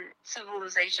societies and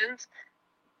civilizations,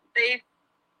 it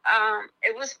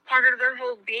was part of their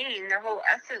whole being, their whole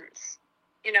essence,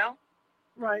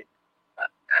 Right.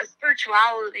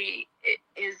 Spirituality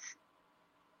is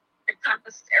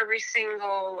encompassed every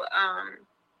single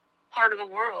part of the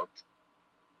world,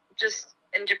 just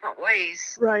in different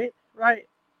ways. Right.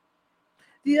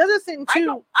 The other thing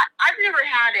too, I've never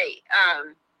had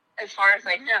as far as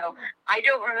I know, I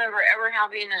don't remember ever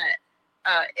having a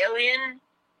alien.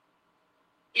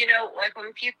 Like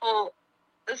when people,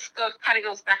 this kind of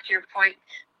goes back to your point,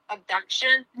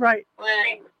 abduction. Right.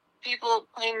 When people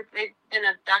claim they've been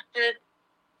abducted,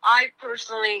 I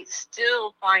personally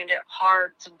still find it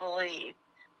hard to believe.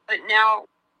 But now,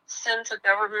 since the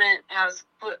government has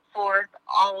put forth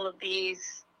all of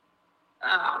these,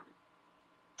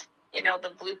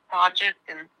 the Blue Project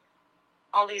and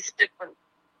all these different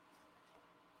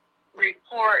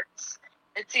reports,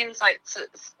 it seems like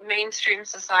mainstream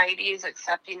society is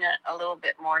accepting it a little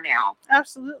bit more now.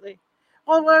 Absolutely.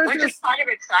 Well, which is kind of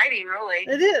exciting, really.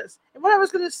 It is. And what I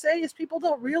was going to say is people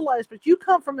don't realize, but you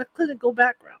come from a clinical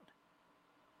background.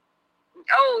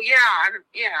 Oh,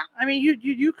 yeah. I mean,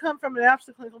 you come from an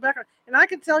absolute clinical background. And I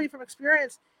can tell you from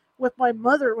experience with my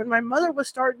mother, when my mother was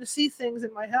starting to see things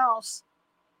in my house,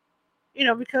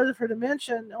 because of her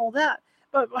dementia and all that.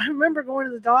 But I remember going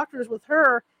to the doctors with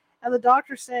her, and the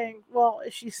doctor saying, well,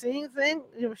 is she seeing things?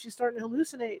 She's starting to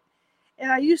hallucinate.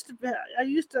 And I used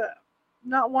to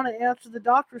not want to answer the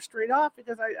doctor straight off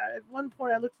because I at one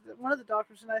point I looked at one of the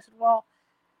doctors and I said, well,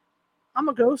 I'm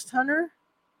a ghost hunter.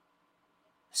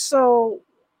 So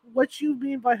what you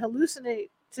mean by hallucinate,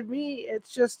 to me,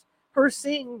 it's just her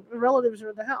seeing the relatives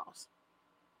in the house.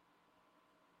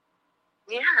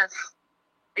 Yes,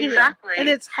 exactly. And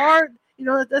it's hard,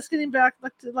 that's getting back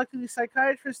like to these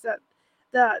psychiatrists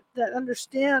that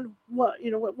understand what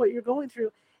you're going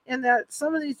through, and that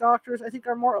some of these doctors I think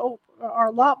are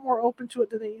a lot more open to it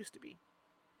than they used to be.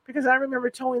 Because I remember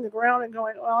towing the ground and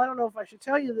going, well, I don't know if I should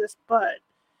tell you this, but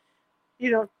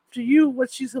to you,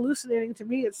 what she's hallucinating, to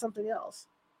me, it's something else.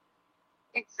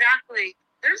 Exactly.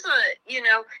 There's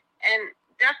and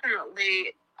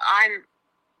definitely I'm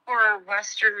for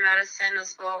Western medicine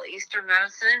as well, Eastern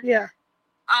medicine. Yeah.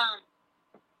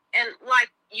 And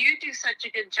like you do such a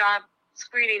good job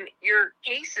screening your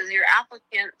cases, your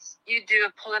applicants, you do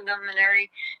a preliminary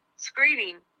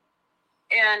screening.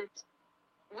 And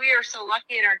we are so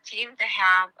lucky in our team to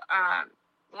have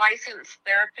licensed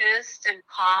therapists and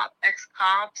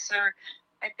ex-cops, or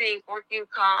I think working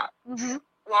cops,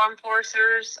 law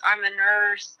enforcers. I'm a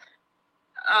nurse.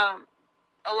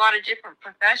 a lot of different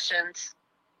professions,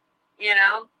 you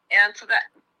know, and so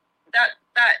that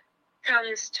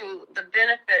comes to the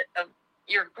benefit of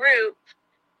your group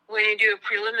when you do a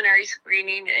preliminary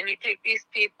screening and you take these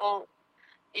people.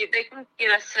 They can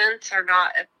get a sense or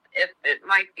not if it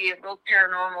might be a real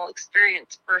paranormal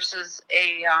experience versus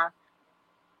a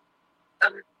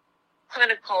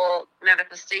clinical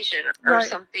manifestation or Right.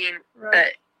 something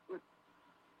Right.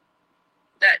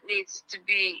 that needs to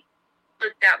be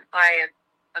looked at by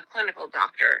a clinical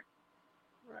doctor.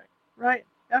 Right. Right.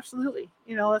 Absolutely.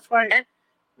 You know, that's why. And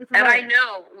I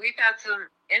know we've had some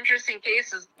interesting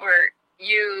cases where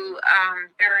you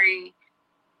very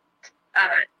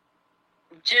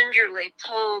gingerly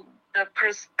told the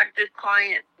prospective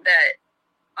client that,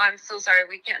 I'm so sorry,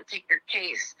 we can't take your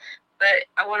case, but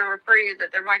I want to refer you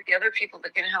that there might be other people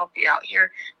that can help you out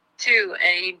here too.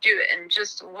 And you do it in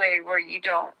just a way where you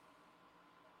don't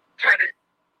try to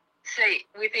say,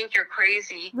 we think you're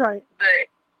crazy. Right. But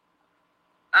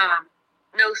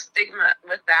no stigma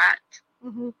with that.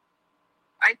 Mm-hmm.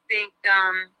 I think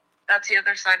that's the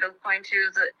other side of the coin too,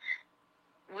 is that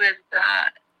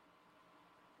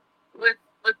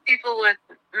with people with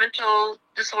mental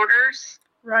disorders,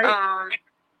 right. I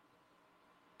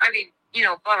mean, you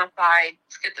know, bona fide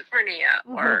schizophrenia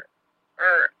Mm-hmm. or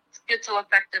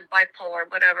schizoaffective bipolar,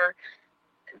 whatever,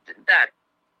 that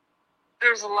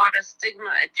there's a lot of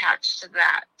stigma attached to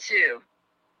that too.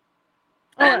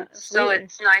 Oh, and absolutely. so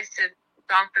it's nice if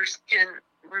doctors can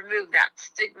remove that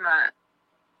stigma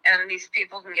and these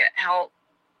people can get help.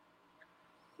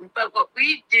 But what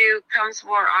we do comes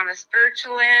more on a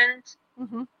spiritual end.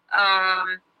 Mm-hmm.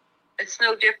 It's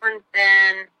no different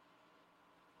than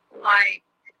like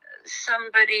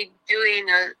somebody doing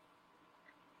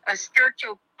a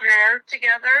spiritual prayer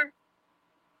together,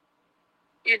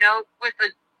 you know,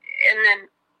 and then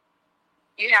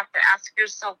you have to ask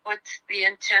yourself, what's the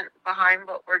intent behind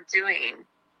what we're doing?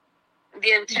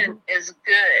 The intent is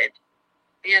good.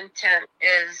 The intent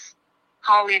is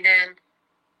calling in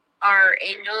our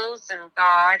angels and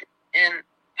God and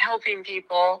helping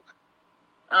people.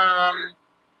 Then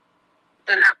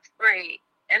that's great.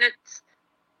 And it's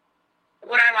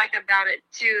what I like about it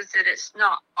too is that it's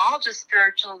not all just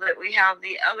spiritual, that we have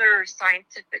the other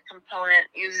scientific component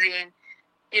using,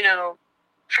 you know,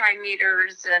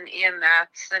 trimeters and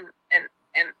EMFs and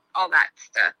all that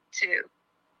stuff too.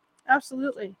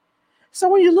 Absolutely. So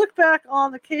when you look back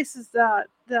on the cases that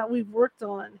we've worked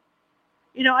on,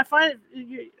 you know, I find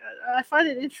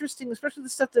it interesting, especially the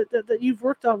stuff that you've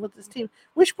worked on with this team.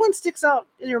 Which one sticks out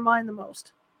in your mind the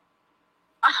most?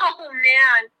 Oh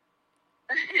man,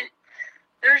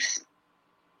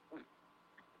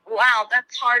 wow,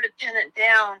 that's hard to pin it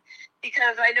down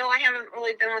because I know I haven't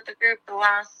really been with the group the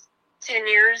last 10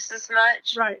 years as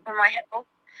much for my health.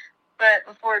 But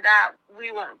before that,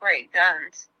 we went great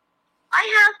guns.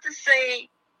 I have to say,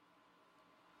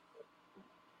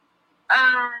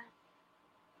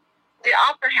 the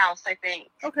Opera House, I think.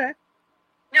 Okay.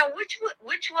 Now, which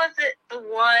was it? The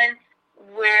one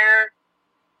where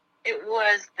it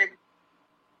was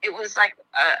like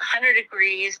 100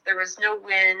 degrees. There was no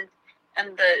wind,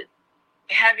 and the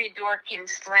heavy door came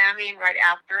slamming right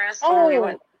after us. Oh, when we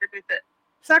went through the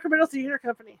Sacramento Theater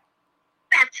Company.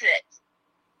 That's it.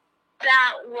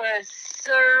 That was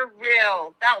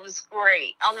surreal. That was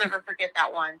great. I'll never forget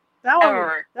that one. That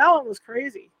one was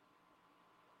crazy.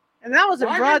 And that was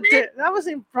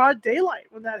in broad daylight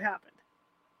when that happened.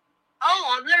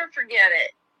 Oh, I'll never forget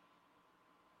it.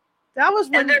 That was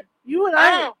when you and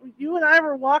I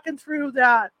were walking through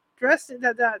that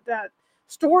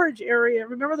storage area.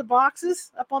 Remember the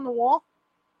boxes up on the wall?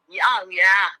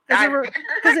 Yeah.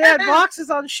 Because they had boxes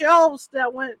on shelves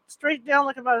that went straight down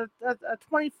like about a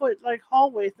 20-foot like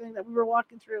hallway thing that we were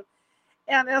walking through.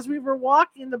 And as we were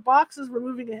walking, the boxes were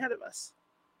moving ahead of us.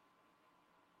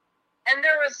 And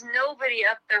there was nobody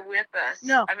up there with us.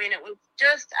 No. I mean, it was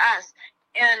just us.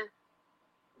 And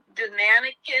the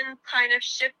mannequin kind of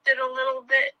shifted a little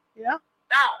bit. Yeah.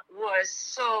 That was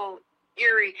so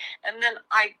eerie. And then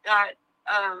I got,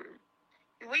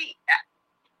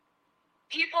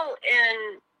 people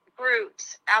in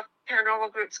groups,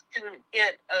 paranormal groups can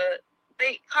get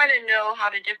they kind of know how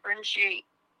to differentiate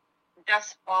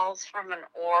dust balls from an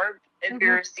orb if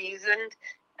you're seasoned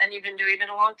and you've been doing it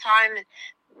a long time. And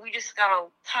we just got a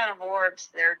ton of orbs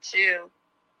there too.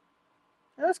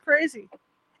 That was crazy.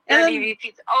 And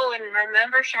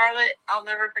remember, Charlotte, I'll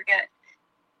never forget,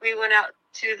 we went out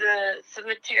to the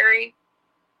cemetery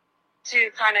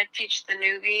to kind of teach the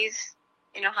newbies,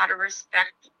 you know, how to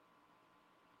respect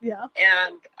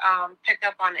and pick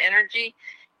up on energy.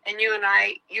 and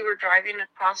you were driving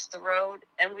across the road,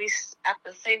 and at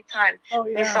the same time, Oh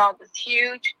we yeah. saw this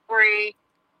huge gray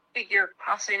figure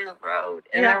crossing the road,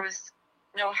 and Yeah. there was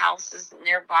no houses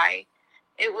nearby.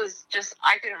 It was just,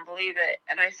 I couldn't believe it.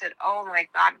 And I said, oh my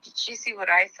God, did she see what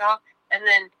I saw? And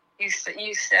then you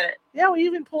said it. Yeah, we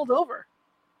even pulled over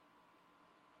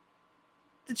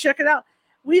to check it out.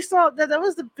 We saw that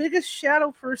was the biggest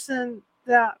shadow person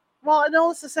that, well, I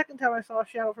know it's the second time I saw a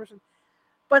shadow person.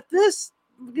 But this,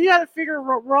 you got to figure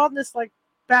we're on this like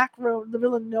back road in the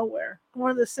middle of nowhere,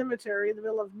 going to the cemetery in the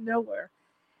middle of nowhere.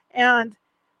 And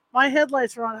my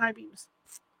headlights are on high beams.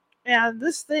 And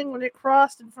this thing, when it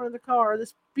crossed in front of the car,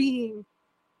 this being,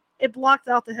 it blocked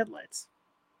out the headlights.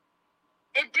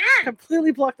 It did.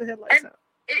 Completely blocked the headlights out.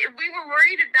 We were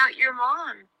worried about your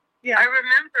mom. Yeah. I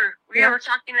remember we were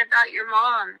talking about your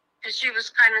mom because she was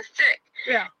kind of sick.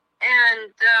 Yeah.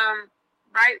 And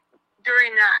right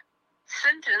during that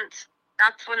sentence,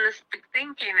 that's when this big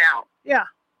thing came out. Yeah.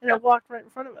 And it walked right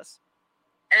in front of us.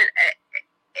 And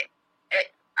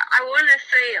I want to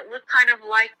say it looked kind of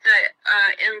like the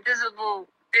invisible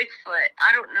Bigfoot.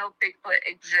 I don't know if Bigfoot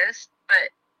exists,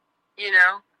 but, you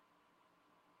know,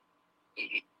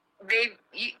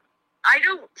 I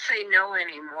don't say no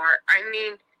anymore. I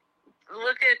mean,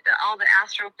 look at all the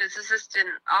astrophysicists and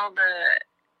all the,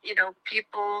 you know,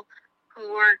 people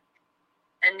who work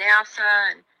at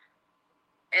NASA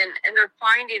and they're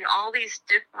finding all these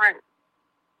different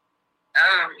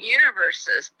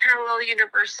universes, parallel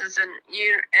universes and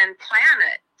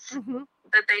planets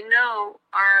that they know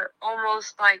are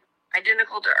almost like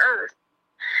identical to Earth.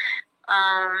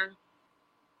 Or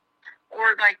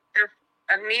like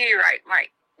a meteorite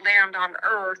might land on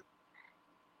Earth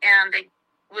and they,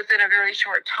 within a very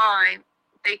short time,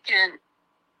 they can,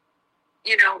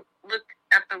 you know, look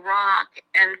at the rock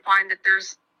and find that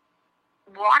there's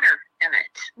water in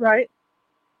it. Right.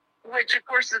 Which, of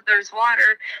course, if there's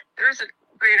water, there's a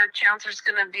greater chance there's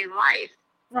going to be life.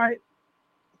 Right.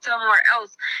 Somewhere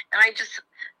else. And I just,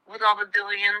 with all the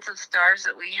billions of stars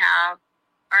that we have,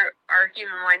 our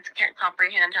human minds can't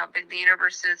comprehend how big the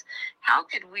universe is. How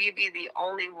could we be the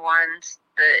only ones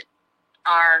that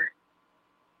are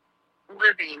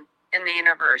living in the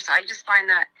universe? I just find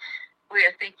that way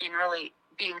of thinking really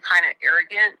being kind of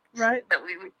arrogant. Right. That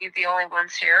we would be the only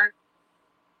ones here.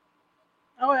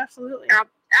 Oh, absolutely.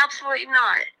 Absolutely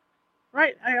not.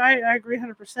 Right. I agree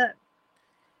 100%.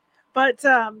 But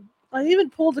I even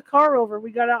pulled the car over.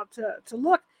 We got out to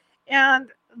look.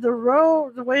 And the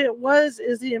road, the way it was,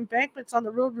 is the embankments on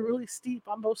the road were really steep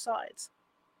on both sides.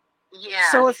 Yeah.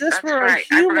 So if this were a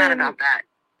human, I forgot about that.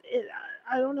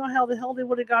 I don't know how the hell they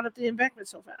would have got up the embankment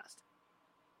so fast.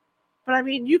 But I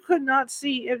mean, you could not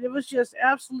see. It was just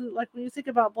absolute, like when you think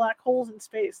about black holes in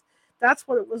space, that's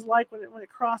what it was like when it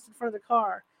crossed in front of the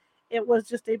car. It was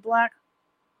just a black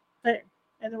thing,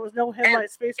 and there was no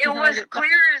headlight space behind it. It was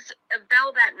clear as a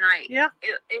bell that night. Yeah.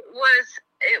 It was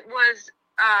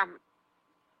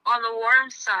on the warm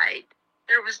side.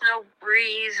 There was no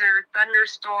breeze or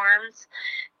thunderstorms.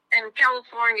 In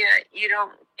California, you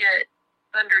don't get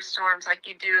thunderstorms like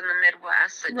you do in the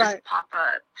Midwest that just pop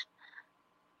up.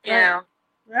 You know?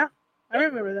 Yeah, I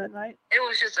remember that night. It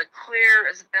was just a clear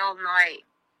as bell night.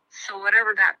 So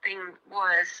whatever that thing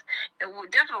was,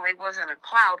 it definitely wasn't a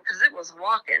cloud because it was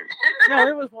walking. No,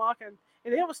 it was walking.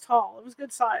 And it was tall. It was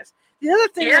good size. The other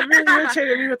thing that really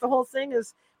irritated me with the whole thing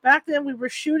is back then we were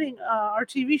shooting our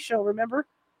TV show, remember?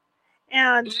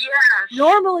 And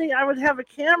normally I would have a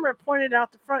camera pointed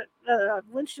out the front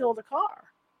windshield of the car.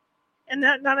 And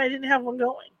that night I didn't have one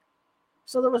going.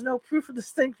 So there was no proof of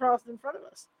this thing crossed in front of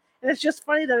us. And it's just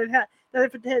funny that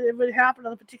if it would happen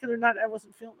on a particular night I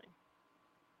wasn't filming.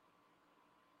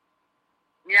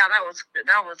 Yeah, that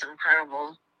was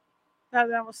incredible.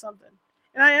 That was something.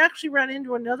 And I actually ran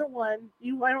into another one.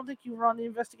 I don't think you were on the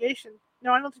investigation.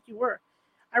 No, I don't think you were.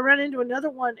 I ran into another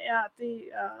one at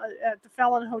the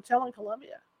Fallon Hotel in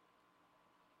Columbia.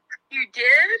 You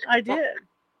did? I did.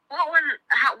 What one?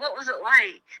 What was it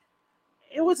like?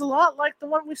 It was a lot like the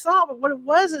one we saw, but what it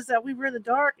was is that we were in the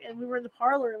dark and we were in the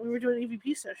parlor and we were doing an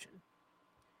EVP session.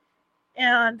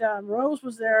 And Rose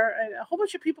was there, and a whole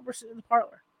bunch of people were sitting in the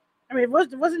parlor. I mean, it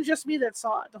wasn't just me that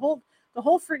saw it. The whole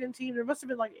friggin' team. There must have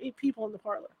been like 8 people in the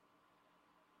parlor.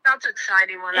 That's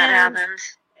exciting when that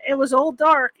happens. It was all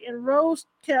dark, and Rose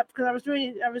kept, because I was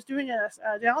doing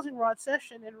a dowsing rod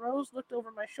session, and Rose looked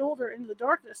over my shoulder into the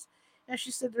darkness, and she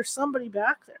said, "There's somebody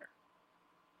back there."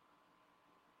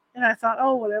 And I thought,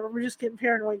 oh, whatever, we're just getting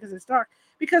paranoid because it's dark.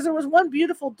 Because there was one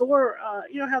beautiful door.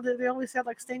 You know how they always had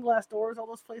like stained glass doors, all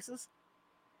those places.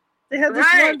 They had this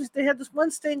one. They had this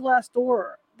one stained glass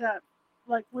door that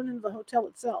like went into the hotel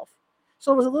itself.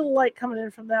 So it was a little light coming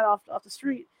in from that off the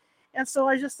street. And so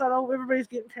I just thought, oh, everybody's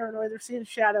getting paranoid. They're seeing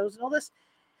shadows and all this.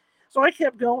 So I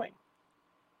kept going.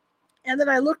 And then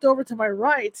I looked over to my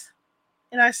right,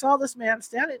 and I saw this man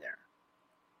standing there.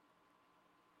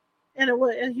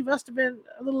 And he must have been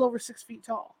a little over 6 feet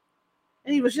tall.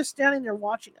 And he was just standing there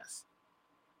watching us.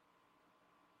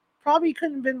 Probably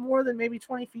couldn't have been more than maybe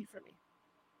 20 feet from me.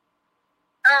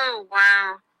 Oh,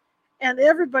 wow. And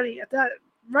everybody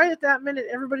right at that minute,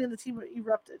 everybody in the team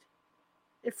erupted.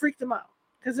 It freaked them out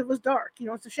because it was dark.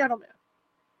 It's a shadow man.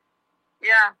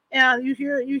 Yeah. And you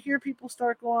hear people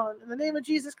start going, in the name of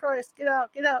Jesus Christ, get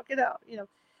out, get out, get out.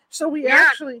 So we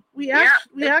actually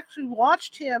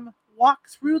watched him walk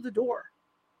through the door.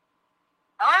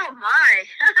 Oh my.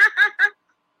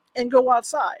 And go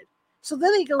outside. So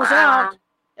then he goes out,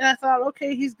 and I thought,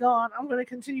 okay, he's gone. I'm going to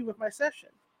continue with my session.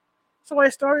 So I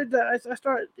restarted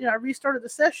the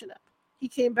session up. He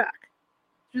came back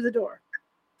through the door.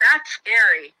 That's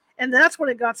scary. And that's when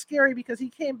it got scary, because he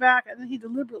came back and then he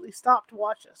deliberately stopped to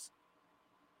watch us.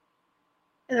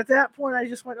 And at that point, I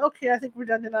just went, okay, I think we're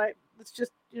done tonight. Let's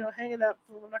just, hang it up.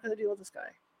 We're not going to deal with this guy.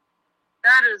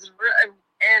 That is real.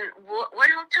 And what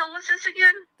hotel was this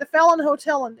again? The Fallon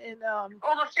Hotel in the Fallon.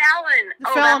 The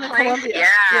Fallon in Columbia.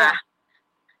 Yeah.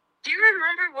 Do you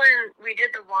remember when we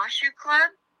did the Washoe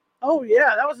Club? Oh,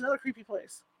 yeah. That was another creepy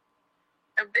place.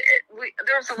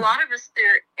 There was a lot of us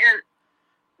there, and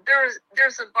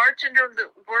there's a bartender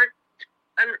that worked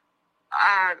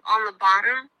on the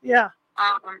bottom. Yeah.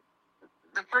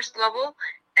 The first level,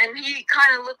 and he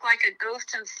kind of looked like a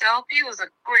ghost himself. He was a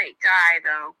great guy,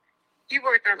 though. He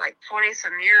worked there like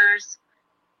 20-some years.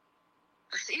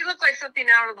 He looked like something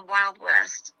out of the Wild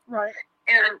West. Right.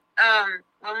 And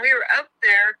when we were up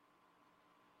there,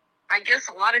 I guess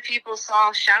a lot of people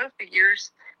saw shadow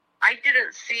figures. I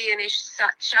didn't see any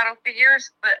shadow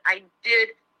figures, but I did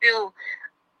feel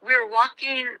we were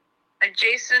walking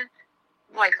adjacent,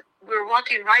 like we were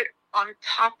walking right on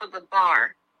top of the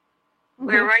bar. Mm-hmm.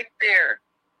 We were right there.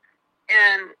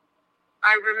 And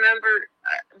I remember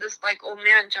this like old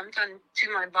man jumped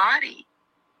onto my body.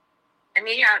 And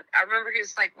I remember he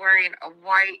was like wearing a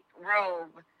white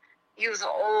robe. He was an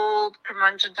old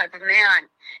curmudgeon type of man.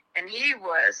 And he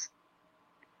was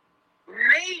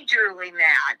majorly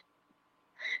mad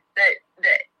that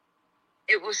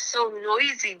it was so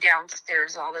noisy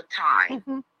downstairs all the time.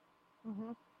 Mm-hmm.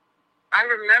 Mm-hmm. I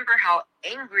remember how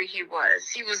angry he was.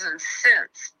 He was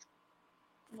incensed.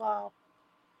 Wow.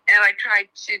 And I tried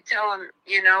to tell him,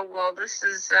 well, this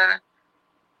is, the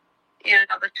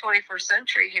 21st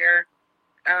century here.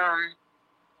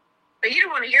 But he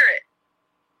didn't want to hear it.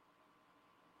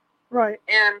 Right.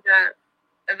 And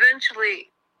eventually,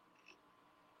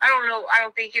 I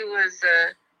don't think he was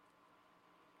a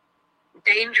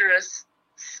dangerous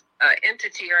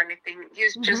entity or anything. He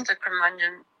was just a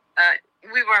curmudgeon.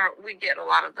 We get a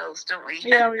lot of those, don't we?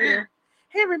 Yeah, we do.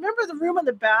 Hey, remember the room in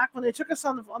the back when they took us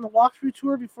on the walkthrough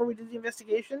tour before we did the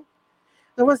investigation?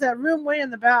 There was that room way in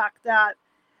the back that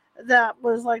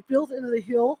was like built into the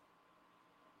hill.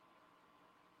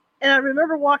 And I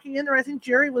remember walking in there. I think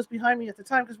Jerry was behind me at the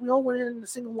time because we all went in a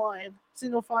single line,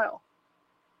 single file.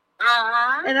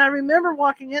 Uh-huh. And I remember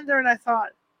walking in there and I thought,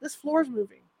 this floor's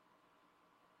moving.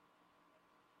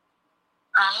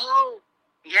 Oh,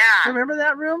 yeah. Remember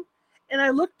that room? And I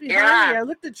looked behind me. I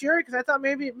looked at Jerry because I thought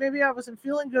maybe I wasn't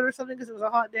feeling good or something because it was a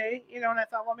hot day, and I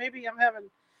thought, well, maybe I'm having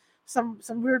some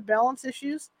weird balance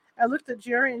issues. I looked at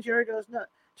Jerry, and Jerry goes, no.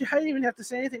 I didn't even have to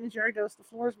say anything, and Jerry goes, the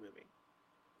floor's moving.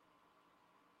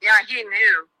 Yeah, he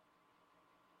knew.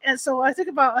 And so I think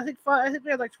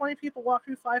we had like 20 people walk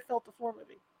through. 5 felt the floor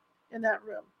moving in that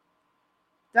room.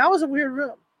 That was a weird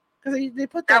room because they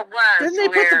put put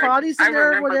the bodies in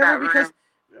there or whatever because.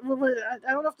 I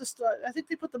don't know if I think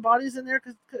they put the bodies in there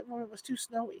because when it was too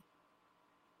snowy.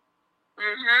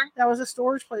 Mm-hmm. That was a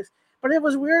storage place. But it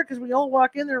was weird because we all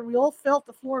walked in there and we all felt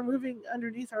the floor moving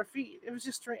underneath our feet. It was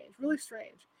just strange, really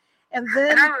strange. And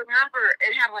then I remember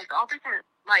it had like all different,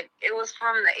 like it was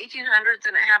from the 1800s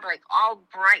and it had like all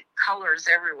bright colors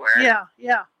everywhere.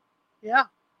 Yeah.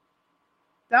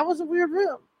 That was a weird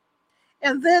room.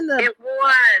 And then it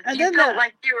was. And you felt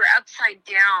like you were upside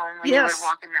down when you would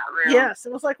walk in that room. Yes,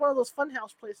 it was like one of those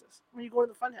funhouse places when you go to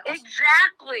the funhouse.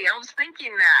 Exactly, I was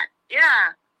thinking that.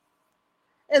 Yeah.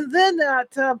 And then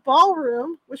that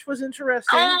ballroom, which was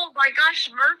interesting. Oh my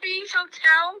gosh, Murphy's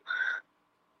Hotel.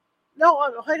 No,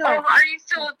 hang on. Oh, are you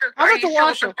still at the? I'm at the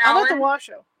Washoe.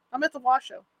 I'm at the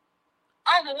Washoe.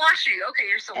 Oh, the Washoe. Okay,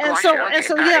 you're still at the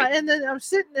Washoe. Okay, yeah, and then I'm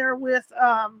sitting there with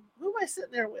who am I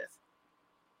sitting there with?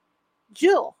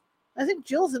 Jill. I think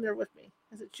Jill's in there with me.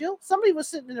 Is it Jill? Somebody was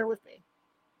sitting in there with me.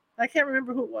 I can't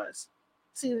remember who it was.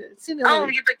 seen the Oh,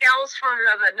 lady. the gals from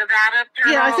the Nevada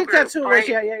Paranormal Yeah, I think that's who it was.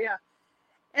 right? Yeah.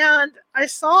 And I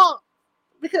saw,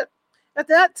 because at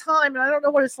that time, and I don't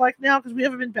know what it's like now because we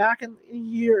haven't been back in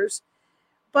years,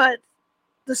 but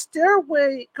the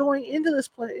stairway going into this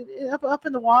place, up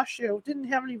in the Washoe, didn't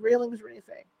have any railings or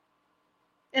anything.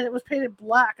 And it was painted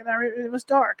black, and it was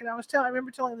dark. And I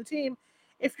remember telling the team,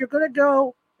 if you're going to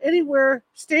go anywhere,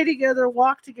 stay together,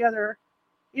 walk together,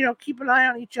 keep an eye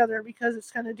on each other because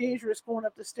it's kind of dangerous going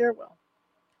up the stairwell.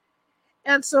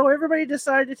 And so everybody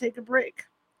decided to take a break.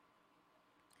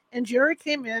 And Jerry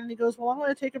came in and he goes, well, I'm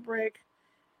going to take a break.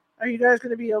 Are you guys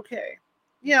going to be okay?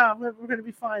 Yeah, we're going to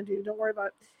be fine, dude. Don't worry about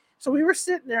it. So we were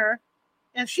sitting there,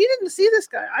 and she didn't see this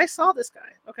guy. I saw this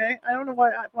guy, okay? I don't know why.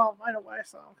 I know why I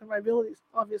saw him, because my abilities,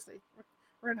 obviously,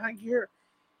 were in high gear.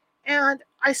 And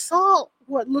I saw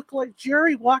what looked like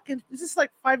Jerry walk in. This is like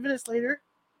 5 minutes later,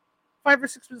 5 or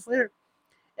 6 minutes later.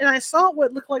 And I saw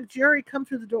what looked like Jerry come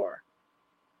through the door.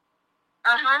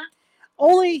 Uh-huh.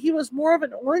 Only he was more of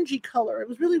an orangey color. It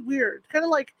was really weird. Kind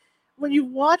of like when you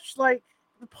watch like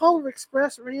the Polar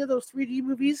Express or any of those 3D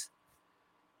movies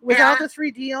without the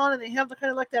 3D on, and they have the kind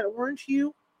of like that orange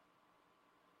hue.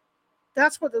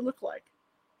 That's what they look like.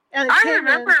 And I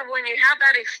remember when you had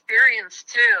that experience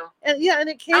too. And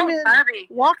it came in,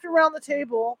 walked around the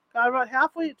table, got about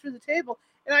halfway through the table,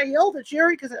 and I yelled at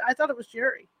Jerry because I thought it was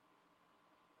Jerry.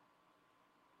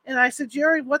 And I said,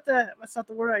 Jerry, that's not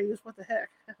the word I used, what the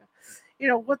heck?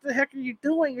 What the heck are you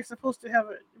doing? You're supposed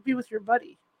to be with your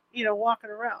buddy, walking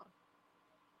around.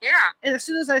 Yeah. And as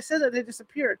soon as I said that, they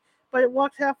disappeared. But it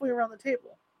walked halfway around the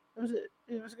table.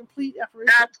 It was a complete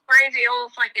apparition. That's crazy.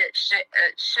 Almost like it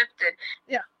shifted.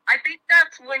 Yeah. I think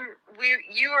that's when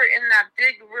you were in that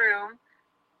big room.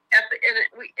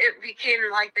 It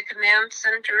became like the command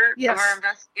center of our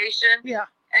investigation. Yeah.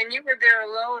 And you were there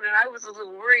alone, and I was a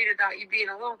little worried about you being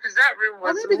alone because that room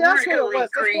was really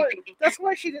creepy. That's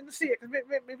why she didn't see it. Because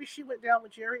maybe she went down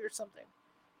with Jerry or something.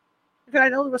 Because I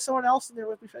know there was someone else in there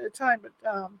with me at the time. But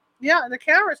and the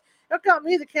cameras. That got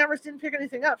me. The cameras didn't pick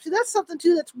anything up. See, that's something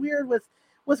too that's weird with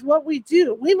what we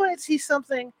do. We might see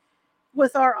something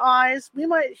with our eyes. We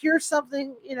might hear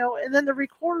something, and then the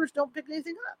recorders don't pick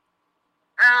anything up.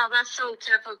 Oh, that's so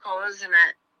typical, isn't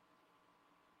it?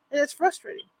 And it's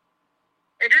frustrating.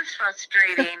 It is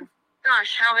frustrating.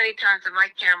 Gosh, how many times did my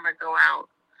camera go out?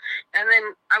 And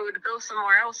then I would go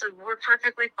somewhere else and work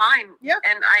perfectly fine. Yeah.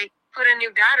 And I put in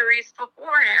new batteries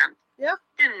beforehand. Yeah.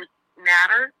 Didn't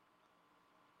matter.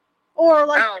 Or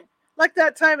like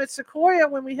that time at Sequoia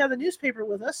when we had the newspaper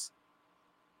with us.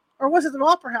 Or was it the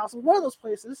Opera House? It was one of those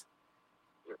places.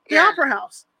 The Opera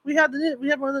House. We had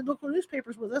one of the local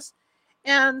newspapers with us,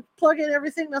 and plug in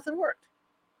everything. Nothing worked.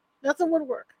 Nothing would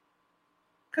work.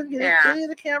 Couldn't get any of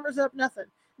the cameras up. Nothing.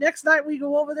 Next night we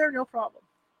go over there, no problem.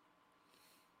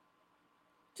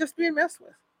 Just being messed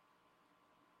with.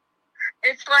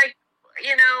 It's like,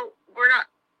 we're not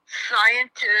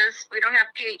scientists. We don't have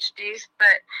PhDs,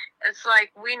 but it's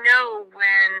like we know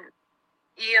when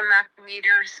EMF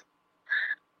meters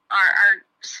are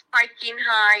spiking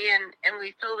high and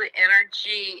we feel the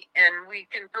energy and we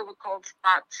can feel the cold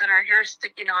spots and our hair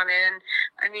sticking on end.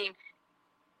 I mean,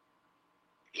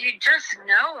 you just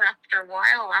know after a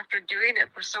while, after doing it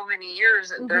for so many years,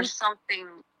 that there's something,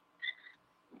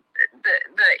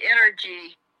 the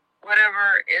energy,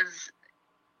 whatever is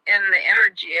in the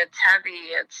energy, it's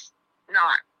heavy, it's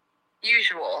not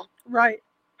usual. Right.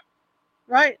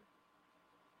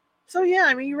 So yeah,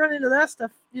 I mean, you run into that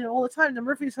stuff, all the time. The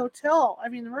Murphy's Hotel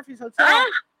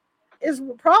is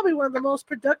probably one of the most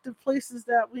productive places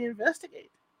that we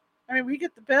investigate. I mean, we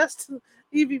get the best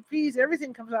EVPs.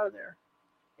 Everything comes out of there.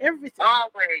 Everything.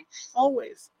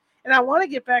 Always. And I want to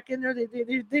get back in there.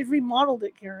 They've remodeled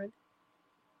it, Karen.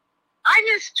 I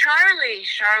miss Charlie,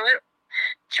 Charlotte.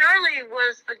 Charlie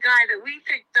was the guy that we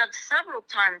picked up several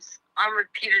times on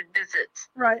repeated visits.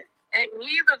 Right. And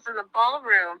he was in the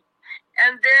ballroom.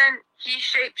 And then he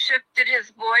shape-shifted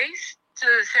his voice to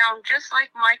sound just like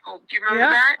Michael. Do you remember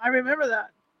that? I remember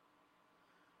that.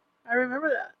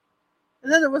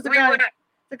 And then there was the guy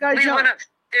We went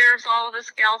upstairs, all of us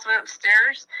gals went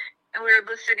upstairs, and we were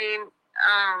listening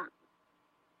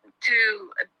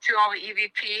to all the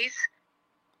EVPs.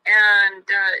 And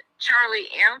Charlie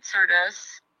answered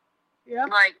us,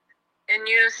 like in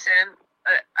unison.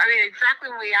 Exactly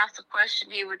when we asked the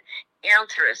question, he would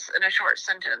answer us in a short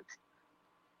sentence.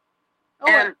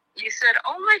 And you said,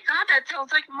 "Oh my God, that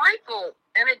sounds like Michael,"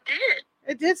 and it did.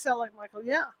 It did sound like Michael,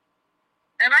 yeah.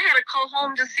 And I had to call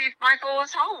home to see if Michael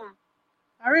was home.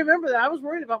 I remember that. I was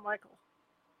worried about Michael.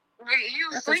 He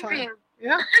was sleeping.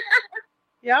 Yeah.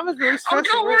 Yeah, I was really stressed.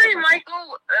 Oh, don't worry,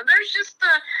 Michael. There's just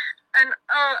an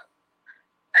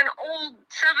old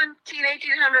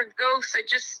 1800 ghost that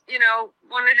just,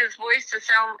 wanted his voice to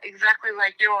sound exactly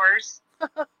like yours.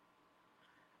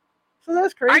 So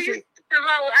that's crazy.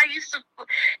 I used to,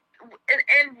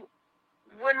 and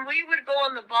when we would go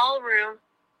in the ballroom,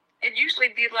 it'd usually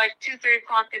be like 2-3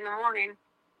 o'clock in the morning,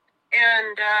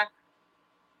 and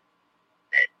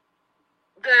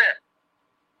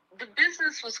the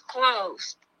business was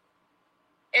closed.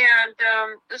 And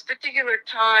this particular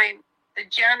time, the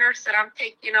janitor said, "I'm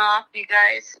taking off, you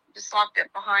guys just locked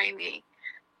it behind me."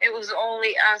 It was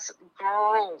only us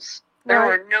girls. There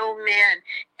were no men.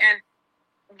 And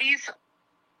these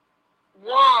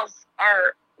walls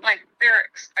are like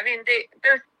barracks. I mean,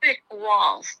 they're thick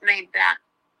walls made back,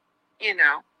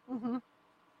 Mm-hmm.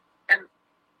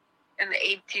 in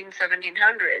the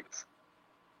 1700s.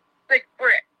 Thick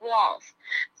brick walls.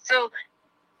 So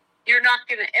you're not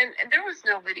going to, and there was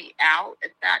nobody out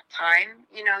at that time.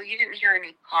 You didn't hear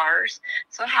any cars.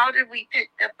 So how did we pick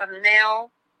up a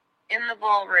male in the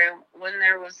ballroom when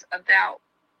there was about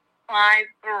 5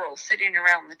 girls sitting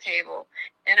around the table,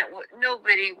 and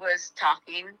nobody was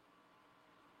talking?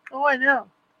 Oh, I know.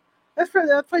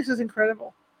 That place is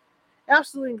incredible.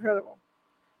 Absolutely incredible.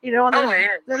 And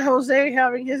then Jose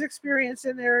having his experience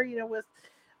in there,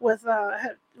 with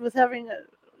having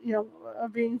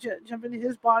being jump into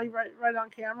his body right on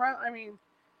camera. I mean,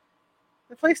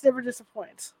 the place never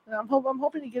disappoints, and I'm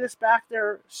hoping to get us back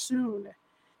there soon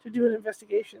to do an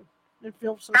investigation and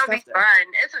film some stuff there. That'll be fun.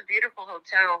 It's a beautiful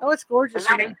hotel. Oh, it's gorgeous.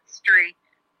 A lot of history.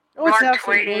 Oh, it's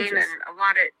absolutely gorgeous. And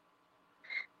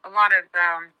a lot of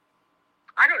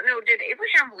I don't know. Did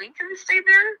Abraham Lincoln stay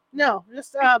there? No,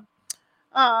 just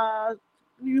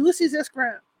Ulysses S.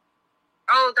 Grant.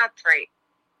 Oh, that's right.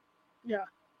 Yeah.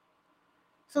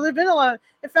 So there've been a lot.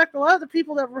 In fact, a lot of the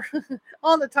people that were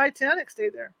on the Titanic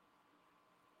stayed there.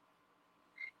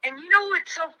 And you know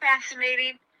what's so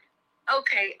fascinating?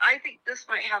 Okay, I think this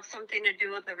might have something to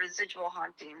do with the residual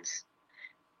hauntings.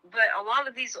 But a lot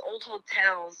of these old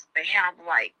hotels, they have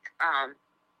like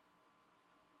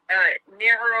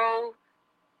narrow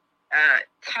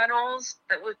tunnels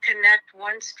that would connect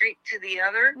one street to the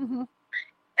other. Mm-hmm.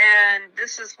 And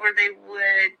this is where they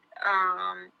would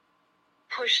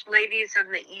push ladies in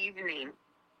the evening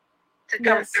to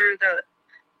come through the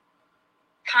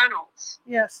tunnels.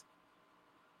 Yes.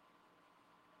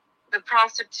 The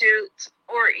prostitutes,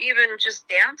 or even just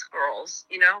dance girls,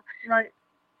 Right.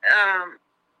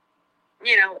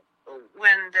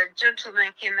 When the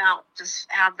gentlemen came out to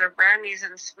have their brandies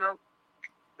and smoke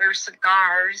their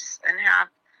cigars and have,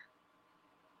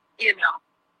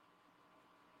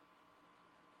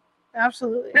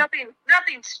 Absolutely.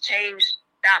 Nothing's changed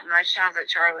that much, has it,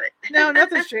 Charlotte? No,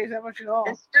 nothing's changed that much at all.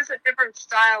 It's just a different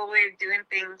style way of doing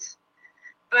things.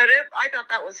 But I thought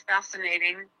that was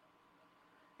fascinating.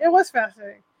 It was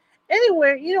fascinating.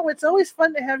 Anyway, it's always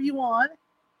fun to have you on.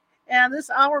 And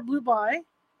this hour blew by.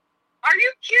 Are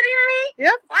you kidding me?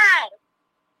 Yep. Wow.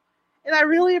 And I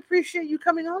really appreciate you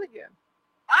coming on again.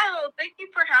 Oh, thank you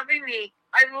for having me.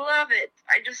 I love it.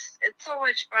 It's so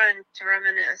much fun to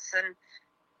reminisce and,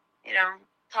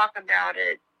 talk about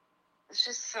it. It's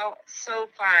just so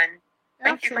fun.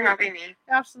 Thank you for having me.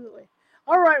 Absolutely.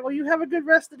 All right. Well, you have a good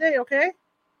rest of the day, okay?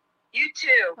 You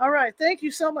too. All right. Thank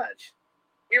you so much.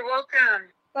 You're welcome.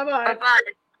 Bye-bye. Bye-bye.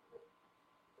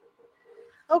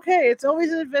 Okay, it's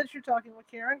always an adventure talking with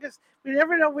Karen because we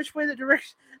never know which way the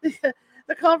direction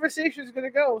the conversation is going to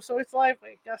go. So it's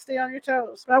lively. Got to stay on your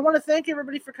toes. But I want to thank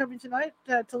everybody for coming tonight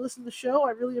to listen to the show.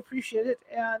 I really appreciate it.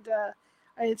 And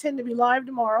I intend to be live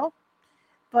tomorrow.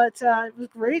 But it was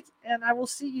great. And I will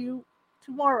see you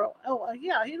tomorrow. Oh,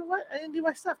 yeah. You know what? I didn't do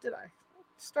my stuff, did I? I'm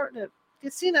starting to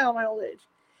get senile in my old age.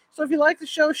 So if you like the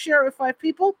show, share it with 5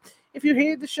 people. If you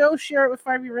hated the show, share it with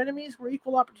 5 of your enemies. We're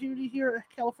equal opportunity here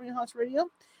at California Haunts Radio.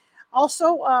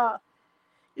 Also,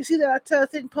 you see that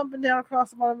thing pumping down across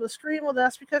the bottom of the screen? Well,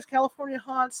 that's because California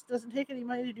Haunts doesn't take any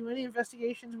money to do any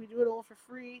investigations. We do it all for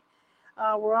free.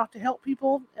 We're out to help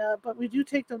people, but we do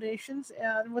take donations.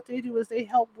 And what they do is they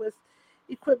help with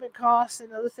equipment costs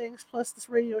and other things, plus this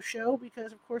radio show,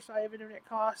 because, of course, I have internet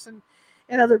costs and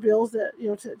other bills that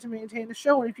to maintain the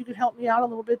show. And if you could help me out a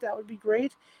little bit, that would be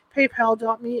great.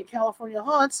 PayPal.me@California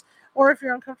Haunts, or if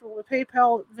you're uncomfortable with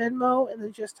PayPal, Venmo, and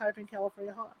then just type in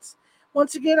California Haunts.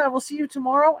 Once again, I will see you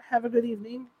tomorrow. Have a good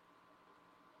evening.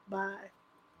 Bye.